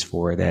usages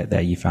for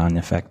that you found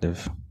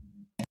effective?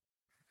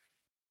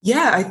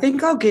 Yeah, I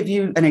think I'll give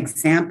you an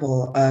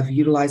example of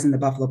utilizing the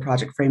Buffalo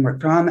Project framework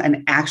from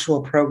an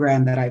actual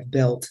program that I've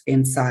built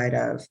inside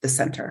of the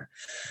center.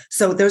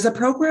 So there's a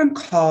program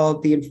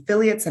called the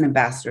Affiliates and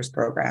Ambassadors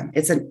Program.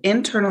 It's an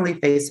internally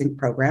facing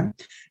program,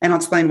 and I'll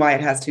explain why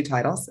it has 2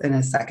 titles in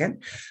a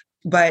second.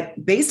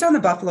 But based on the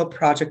Buffalo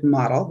Project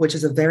model, which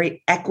is a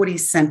very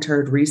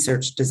equity-centered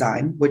research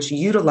design, which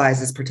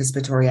utilizes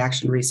participatory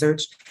action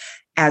research,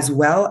 as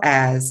well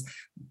as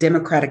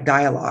democratic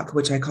dialogue,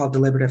 which I call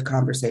deliberative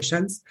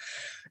conversations.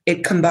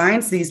 It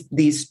combines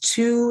these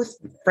 2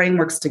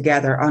 frameworks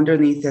together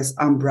underneath this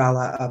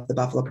umbrella of the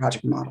Buffalo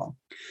Project model.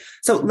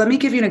 So let me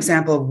give you an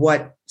example of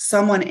what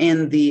someone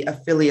in the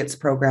affiliates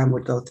program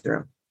would go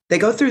through. They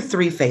go through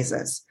 3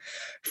 phases.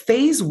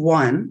 Phase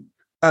 1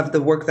 of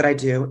the work that I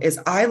do is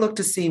I look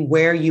to see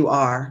where you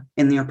are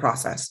in your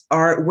process,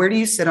 or where do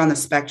you sit on the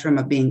spectrum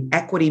of being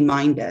equity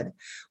minded,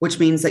 which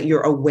means that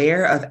you're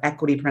aware of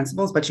equity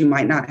principles, but you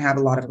might not have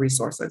a lot of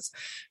resources,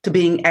 to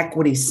being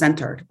equity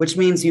centered, which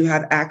means you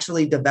have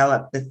actually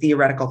developed the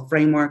theoretical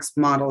frameworks,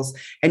 models,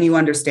 and you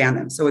understand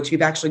them. So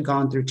you've actually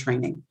gone through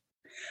training.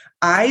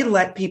 I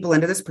let people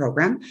into this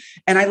program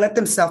and I let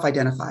them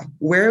self-identify.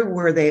 Where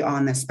were they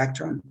on this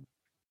spectrum?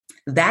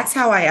 That's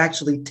how I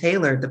actually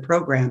tailored the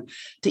program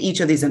to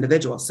each of these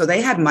individuals. So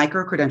they had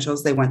micro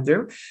credentials they went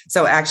through.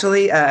 So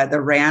actually,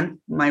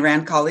 my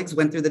RAND colleagues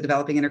went through the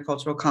Developing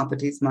Intercultural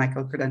Competencies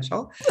micro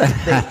credential.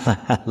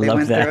 They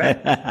went through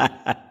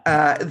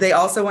it. They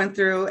also went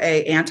through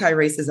a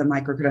anti-racism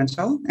micro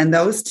credential, and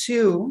those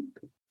 2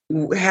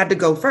 had to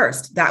go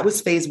first. That was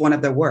phase 1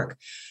 of their work.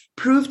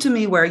 Prove to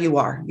me where you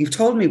are. You've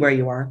told me where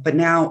you are, but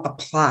now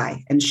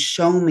apply and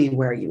show me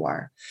where you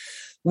are.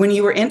 When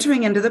you were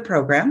entering into the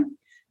program,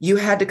 you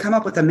had to come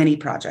up with a mini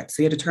project.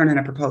 So you had to turn in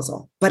a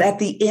proposal. But at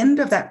the end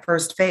of that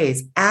first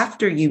phase,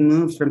 after you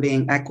moved from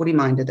being equity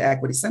minded to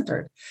equity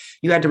centered,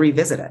 you had to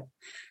revisit it.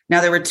 Now,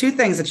 there were two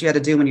things that you had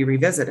to do when you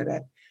revisited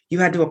it. You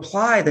had to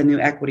apply the new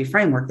equity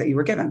framework that you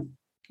were given,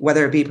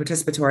 whether it be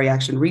participatory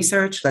action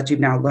research that you've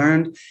now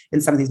learned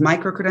in some of these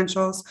micro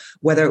credentials,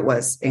 whether it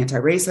was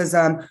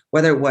anti-racism,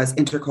 whether it was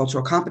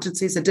intercultural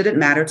competencies. It didn't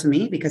matter to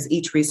me because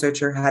each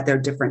researcher had their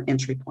different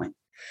entry point.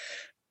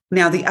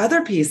 Now, the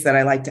other piece that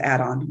I like to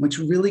add on, which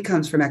really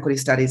comes from equity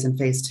studies in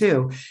phase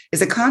 2,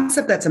 is a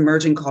concept that's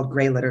emerging called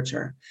gray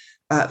literature.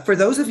 For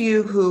those of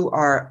you who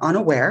are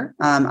unaware,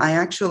 I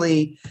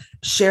actually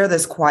share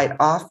this quite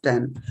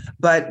often,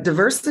 but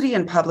diversity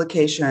in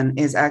publication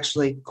is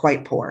actually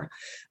quite poor.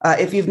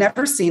 If you've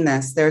never seen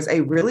this, there's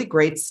a really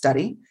great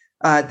study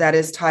that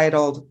is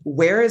titled,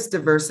 Where is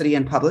Diversity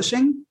in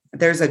Publishing?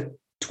 There's a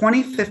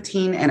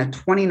 2015 and a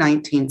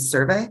 2019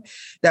 survey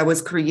that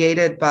was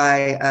created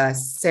by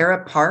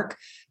Sarah Park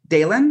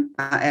Dalen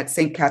at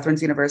St.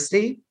 Catherine's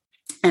University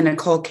and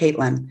Nicole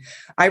Caitlin.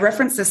 I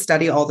reference this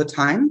study all the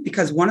time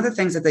because one of the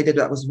things that they did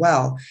that was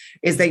well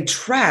is they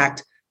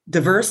tracked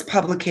diverse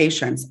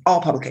publications,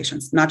 all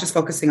publications, not just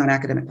focusing on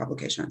academic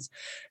publications.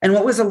 And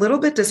what was a little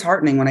bit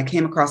disheartening when I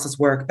came across this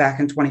work back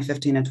in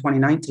 2015 and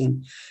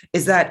 2019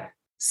 is that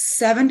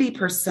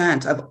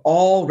 70% of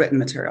all written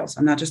materials,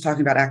 I'm not just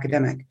talking about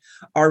academic,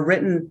 are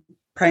written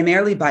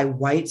primarily by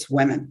white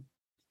women.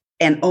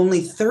 And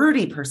only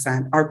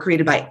 30% are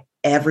created by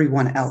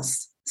everyone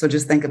else. So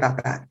just think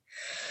about that.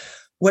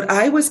 What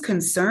I was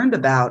concerned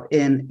about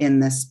in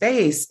this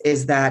space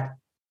is that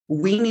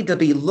we need to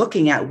be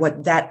looking at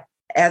what that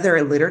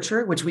other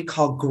literature, which we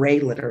call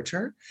gray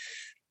literature,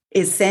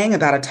 is saying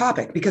about a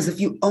topic. Because if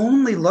you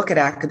only look at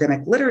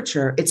academic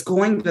literature, it's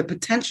going to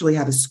potentially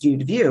have a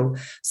skewed view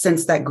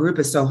since that group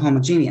is so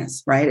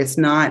homogeneous, right? It's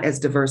not as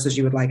diverse as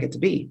you would like it to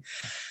be.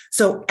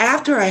 So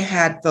after I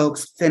had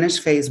folks finish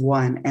phase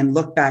 1 and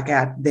look back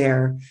at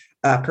their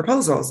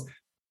proposals,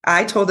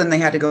 I told them they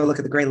had to go look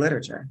at the gray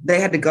literature. They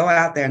had to go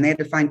out there and they had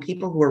to find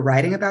people who were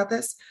writing about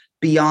this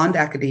beyond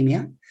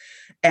academia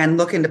and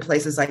look into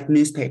places like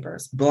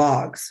newspapers,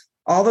 blogs,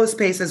 all those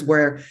spaces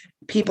where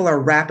people are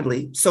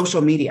rapidly,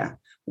 social media.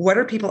 What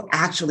are people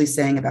actually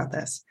saying about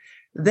this?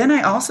 Then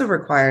I also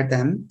required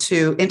them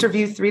to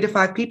interview 3 to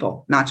 5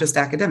 people, not just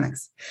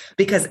academics,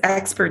 because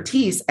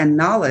expertise and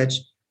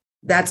knowledge,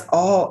 that's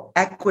all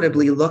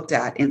equitably looked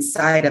at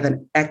inside of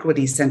an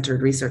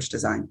equity-centered research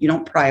design. You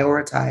don't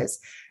prioritize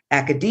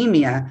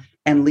academia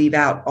and leave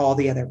out all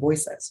the other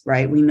voices,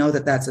 right? We know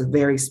that that's a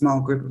very small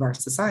group of our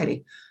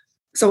society.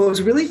 So what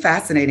was really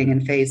fascinating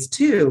in phase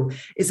 2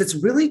 is it's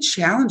really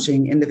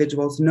challenging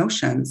individuals'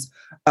 notions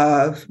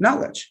of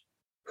knowledge.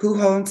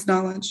 Who owns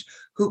knowledge?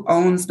 Who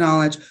owns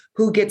knowledge?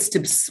 Who gets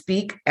to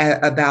speak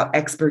about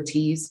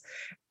expertise?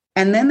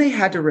 And then they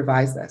had to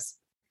revise this.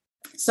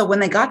 So when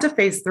they got to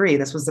phase 3,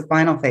 this was the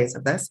final phase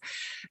of this,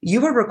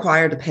 you were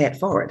required to pay it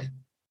forward.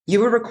 You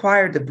were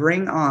required to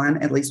bring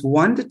on at least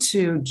 1 to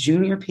 2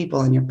 junior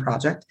people in your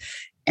project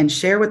and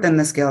share with them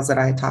the skills that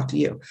I had taught to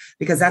you,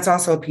 because that's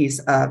also a piece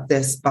of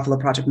this Buffalo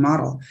Project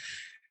model.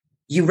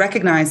 You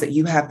recognize that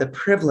you have the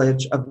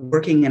privilege of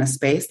working in a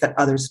space that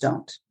others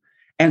don't.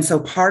 And so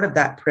part of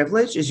that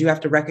privilege is you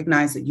have to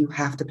recognize that you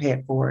have to pay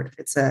it forward.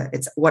 It's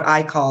what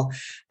I call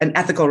an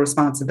ethical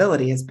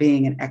responsibility as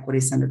being an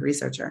equity-centered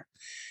researcher.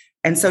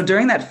 And so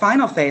during that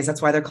final phase,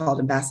 that's why they're called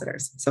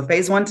ambassadors. So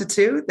phase 1 to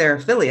 2, they're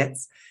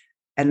affiliates.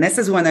 And this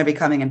is when they're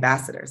becoming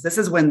ambassadors. This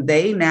is when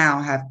they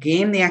now have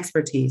gained the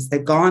expertise.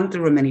 They've gone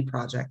through a mini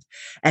project,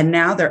 and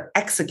now they're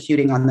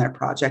executing on their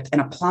project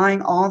and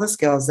applying all the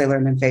skills they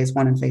learned in phase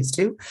 1 and phase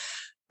 2,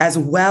 as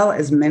well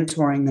as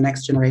mentoring the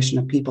next generation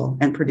of people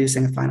and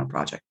producing a final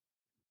project.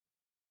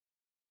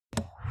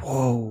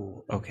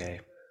 Whoa. Okay.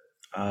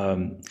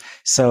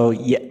 So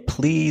yeah,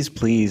 please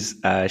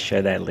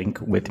share that link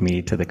with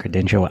me to the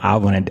credential. I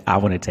want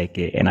to take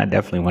it, and I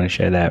definitely want to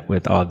share that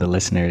with all the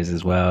listeners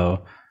as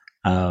well.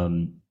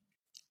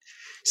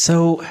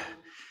 So,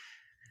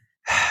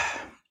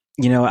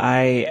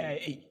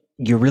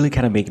 you're really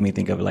kind of making me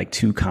think of like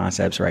 2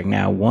 concepts right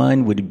now.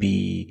 One would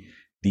be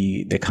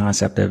the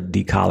concept of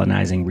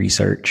decolonizing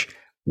research,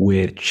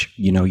 which,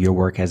 your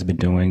work has been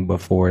doing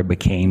before it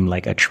became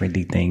like a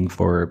trendy thing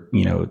for,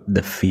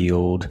 the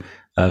field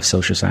of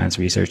social science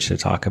research to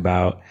talk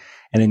about.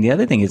 And then the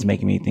other thing it's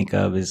making me think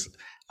of is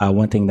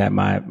one thing that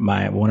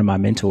one of my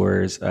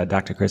mentors,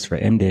 Dr. Christopher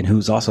Emdin,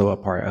 who's also a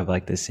part of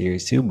like this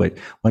series too, but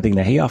one thing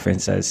that he often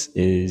says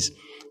is,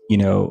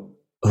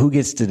 who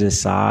gets to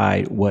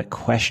decide what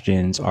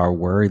questions are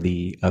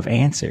worthy of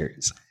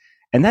answers?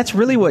 And that's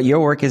really what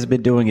your work has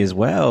been doing as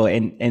well.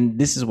 And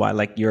this is why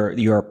like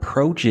your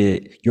approach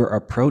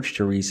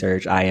to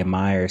research, I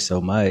admire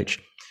so much,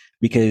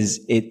 because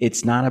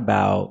it's not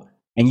about,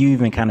 and you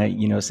even kind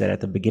of, said at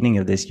the beginning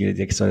of this, you're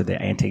sort of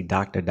the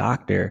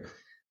anti-doctor,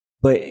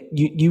 but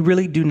you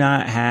really do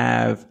not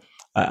have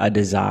a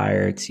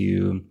desire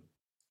to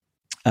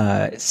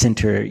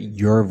center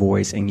your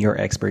voice and your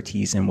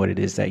expertise in what it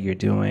is that you're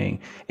doing.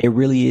 It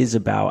really is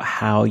about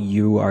how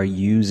you are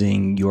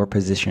using your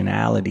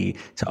positionality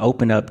to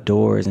open up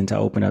doors and to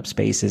open up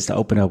spaces, to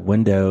open up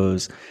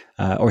windows,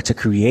 or to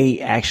create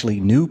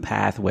actually new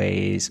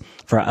pathways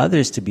for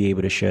others to be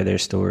able to share their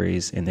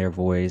stories and their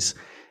voice.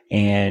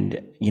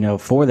 And,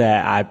 for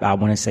that, I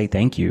want to say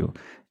thank you.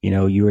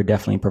 You are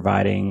definitely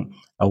providing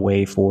a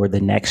way for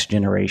the next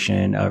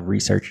generation of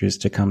researchers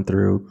to come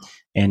through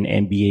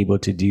and be able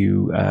to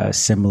do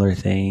similar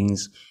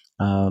things.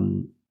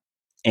 And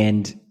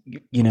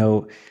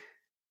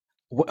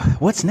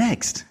what's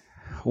next?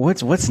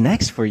 What's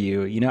next for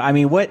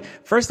you?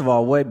 First of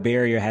all, what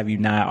barrier have you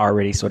not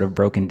already sort of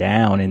broken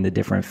down in the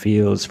different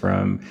fields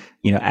from,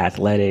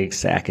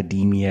 athletics,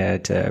 academia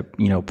to,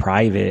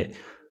 private,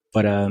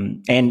 but,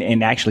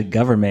 and actually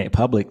government,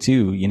 public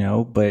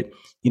too, but,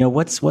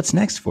 what's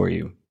next for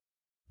you?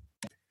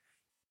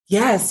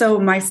 Yeah. So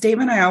my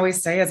statement I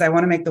always say is I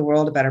want to make the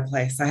world a better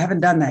place. I haven't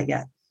done that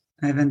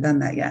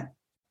yet.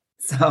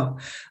 So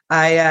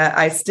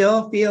I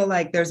still feel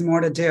like there's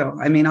more to do.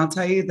 I'll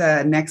tell you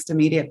the next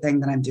immediate thing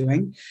that I'm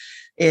doing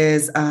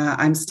is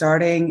I'm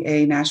starting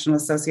a National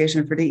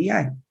Association for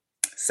DEI.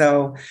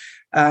 So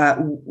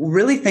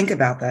really think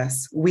about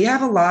this. We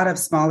have a lot of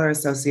smaller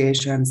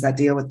associations that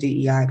deal with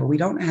DEI, but we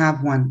don't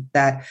have one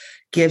that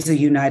gives a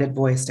united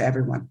voice to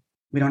everyone.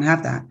 We don't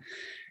have that.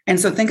 And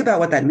so think about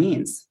what that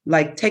means.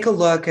 Like, take a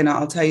look, and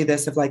I'll tell you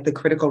this, of like the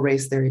critical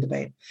race theory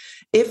debate.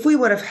 If we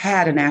would have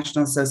had a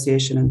national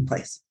association in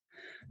place,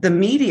 the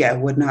media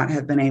would not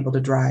have been able to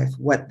drive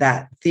what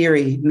that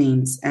theory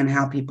means and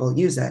how people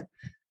use it.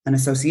 An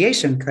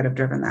association could have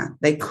driven that.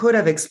 They could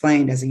have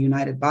explained as a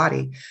united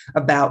body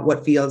about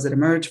what fields it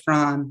emerged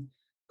from,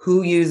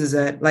 who uses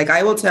it. Like,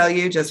 I will tell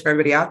you, just for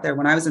everybody out there,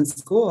 when I was in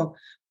school,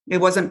 it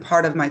wasn't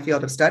part of my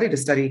field of study to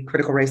study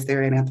critical race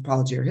theory and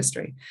anthropology or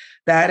history.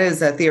 That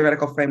is a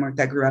theoretical framework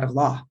that grew out of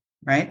law,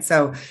 right?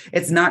 So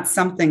it's not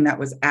something that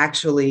was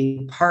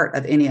actually part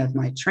of any of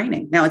my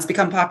training. Now it's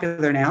become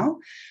popular now,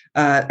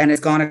 and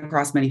it's gone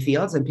across many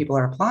fields and people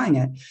are applying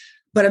it.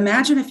 But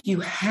imagine if you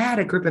had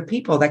a group of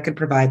people that could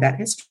provide that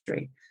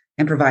history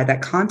and provide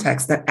that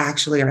context that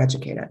actually are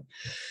educated.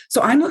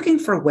 So I'm looking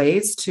for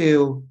ways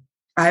to,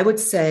 I would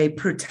say,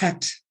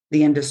 protect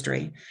the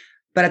industry.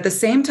 But at the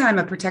same time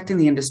of protecting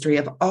the industry,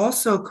 of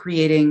also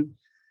creating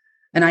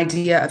an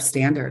idea of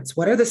standards.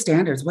 What are the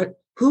standards?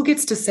 Who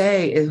gets to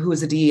say who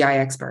is a DEI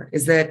expert?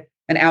 Is it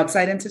an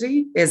outside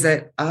entity? Is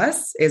it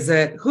us? Is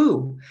it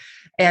who?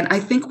 And I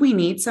think we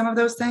need some of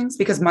those things,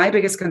 because my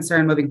biggest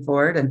concern moving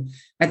forward, and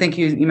I think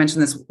you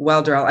mentioned this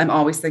well, Darrell, I'm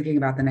always thinking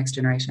about the next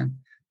generation.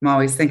 I'm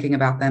always thinking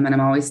about them, and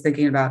I'm always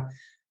thinking about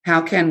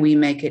how can we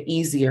make it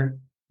easier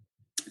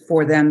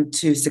for them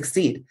to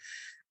succeed.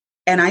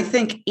 And I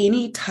think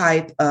any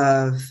type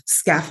of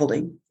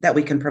scaffolding that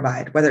we can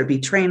provide, whether it be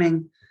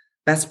training,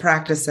 best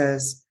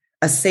practices,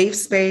 a safe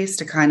space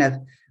to kind of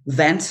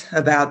vent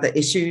about the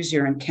issues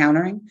you're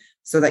encountering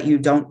so that you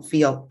don't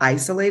feel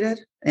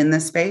isolated in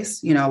this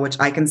space, which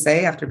I can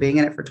say after being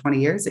in it for 20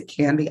 years, it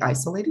can be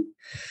isolating.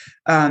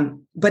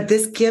 But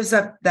this gives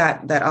up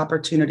that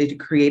opportunity to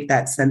create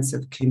that sense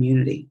of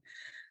community.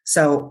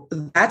 So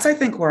that's, I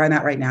think, where I'm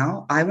at right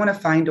now. I want to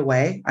find a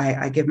way.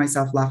 I give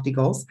myself lofty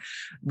goals,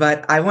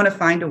 but I want to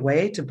find a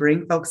way to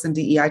bring folks in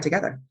DEI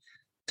together,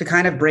 to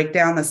kind of break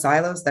down the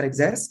silos that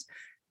exist,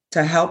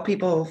 to help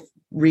people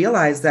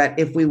realize that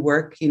if we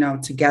work,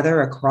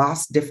 together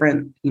across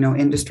different,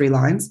 industry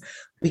lines,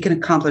 we can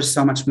accomplish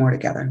so much more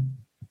together.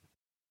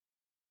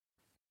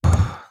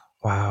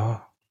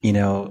 Wow.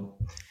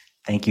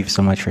 Thank you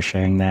so much for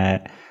sharing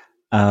that.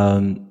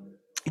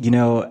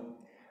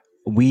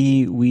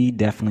 We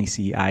definitely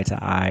see eye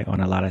to eye on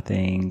a lot of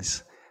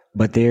things,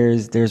 but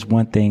there's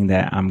one thing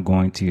that I'm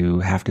going to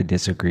have to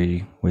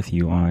disagree with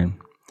you on,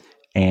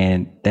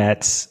 and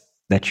that's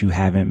that you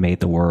haven't made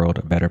the world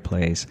a better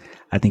place.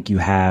 I think you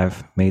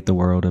have made the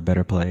world a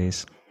better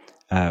place.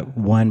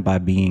 One, by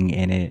being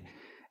in it,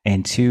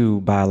 and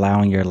two, by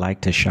allowing your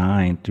light to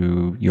shine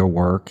through your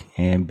work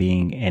and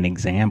being an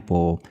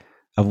example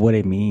of what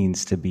it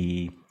means to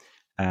be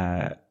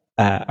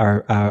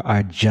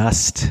a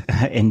just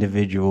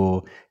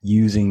individual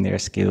using their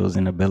skills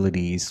and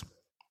abilities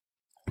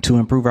to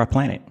improve our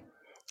planet.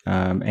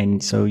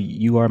 And so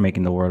you are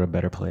making the world a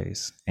better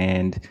place.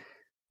 And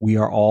we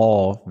are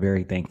all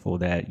very thankful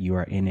that you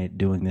are in it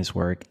doing this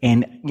work.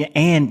 And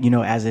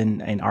as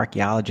an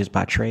archaeologist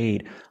by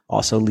trade,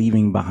 also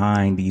leaving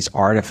behind these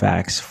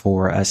artifacts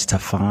for us to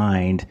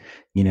find,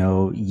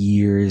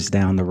 years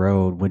down the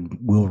road when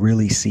we'll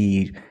really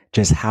see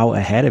just how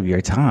ahead of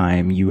your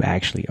time you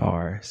actually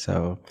are.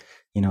 So,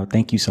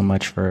 thank you so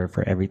much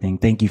for everything.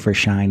 Thank you for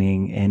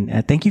shining,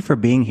 and thank you for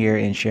being here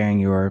and sharing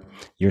your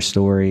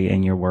story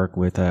and your work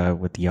with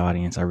the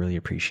audience. I really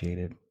appreciate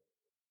it.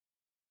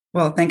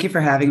 Well, thank you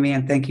for having me,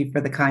 and thank you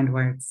for the kind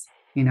words.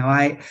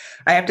 I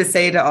have to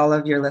say to all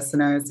of your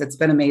listeners, it's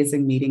been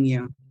amazing meeting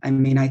you.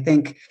 I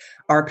think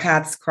our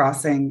paths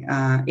crossing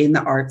in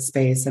the art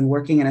space and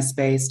working in a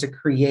space to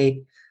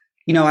create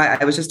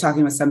I was just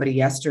talking with somebody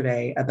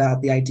yesterday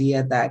about the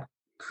idea that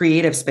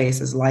creative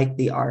spaces like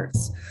the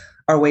arts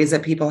are ways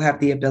that people have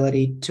the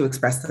ability to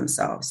express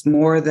themselves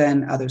more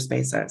than other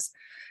spaces.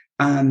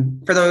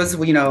 For those,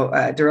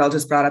 Darrell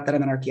just brought up that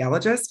I'm an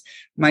archaeologist.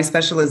 My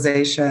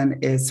specialization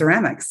is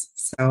ceramics.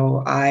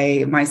 So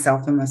I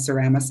myself am a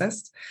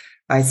ceramicist.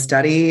 I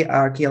study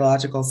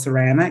archaeological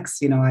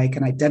ceramics. I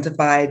can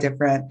identify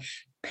different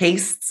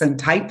pastes and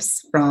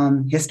types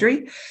from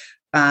history.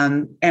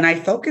 And I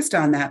focused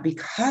on that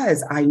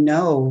because I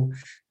know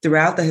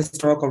throughout the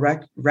historical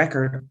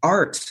record,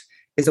 art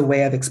is a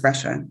way of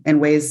expression in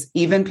ways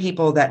even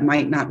people that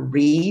might not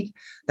read,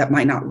 that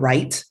might not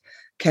write,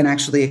 can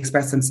actually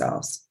express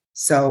themselves.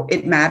 So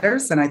it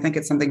matters. And I think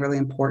it's something really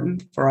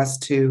important for us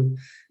to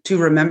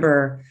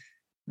remember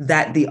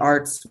that the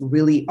arts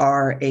really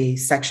are a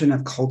section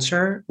of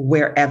culture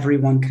where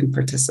everyone can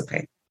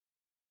participate.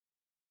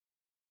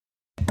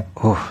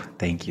 Oh,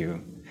 thank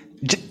you.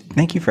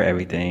 Thank you for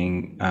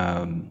everything.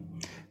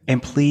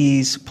 And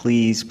please,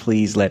 please,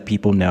 please let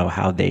people know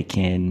how they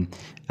can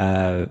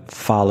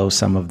follow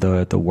some of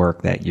the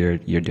work that you're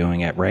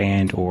doing at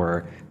RAND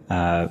or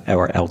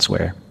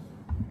elsewhere.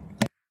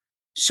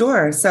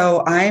 Sure.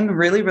 So I'm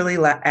really, really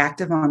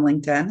active on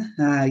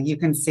LinkedIn. You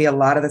can see a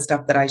lot of the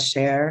stuff that I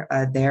share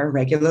there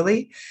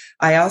regularly.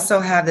 I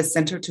also have the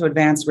Center to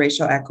Advance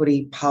Racial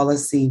Equity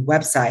Policy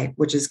website,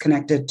 which is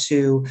connected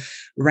to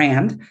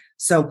RAND.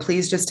 So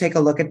please just take a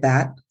look at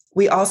that.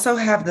 We also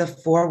have the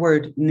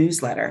Forward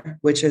newsletter,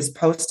 which is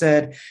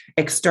posted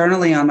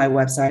externally on my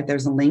website.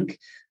 There's a link.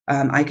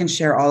 I can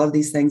share all of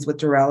these things with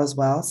Darrell as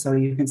well, so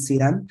you can see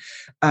them.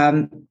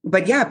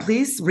 But yeah,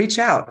 please reach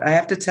out. I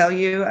have to tell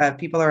you,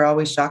 people are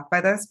always shocked by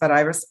this, but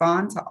I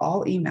respond to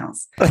all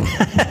emails.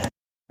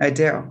 I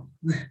do.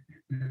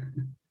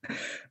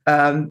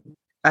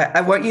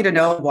 I want you to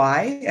know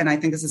why, and I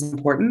think this is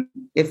important.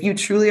 If you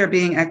truly are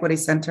being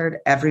equity-centered,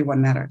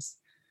 everyone matters.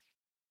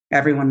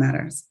 Everyone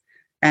matters.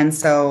 And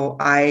so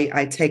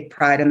I take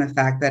pride in the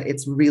fact that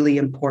it's really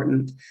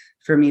important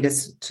for me to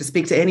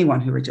speak to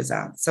anyone who reaches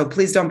out. So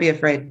please don't be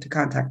afraid to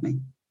contact me.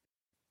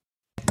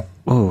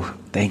 Oh,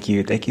 thank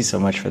you. Thank you so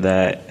much for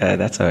that.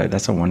 That's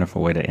a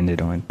wonderful way to end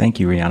it on. Thank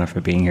you, Rihanna, for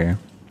being here.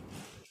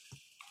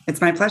 It's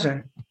my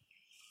pleasure.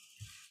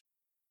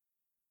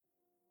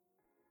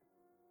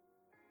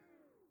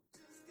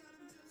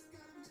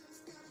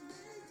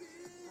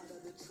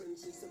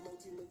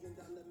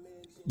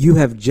 You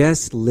have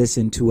just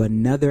listened to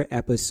another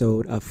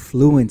episode of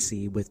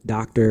Fluency with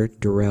Dr.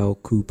 Darrell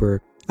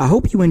Cooper. I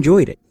hope you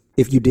enjoyed it.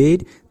 If you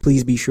did,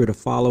 please be sure to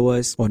follow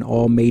us on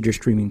all major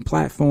streaming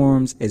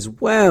platforms, as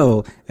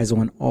well as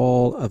on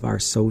all of our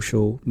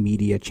social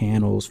media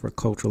channels for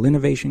Cultural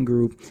Innovation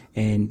Group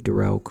and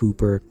Darrell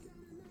Cooper.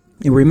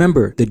 And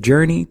remember, the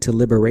journey to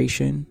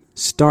liberation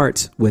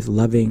starts with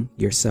loving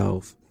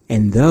yourself.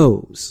 And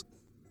those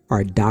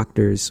are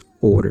doctor's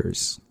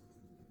orders.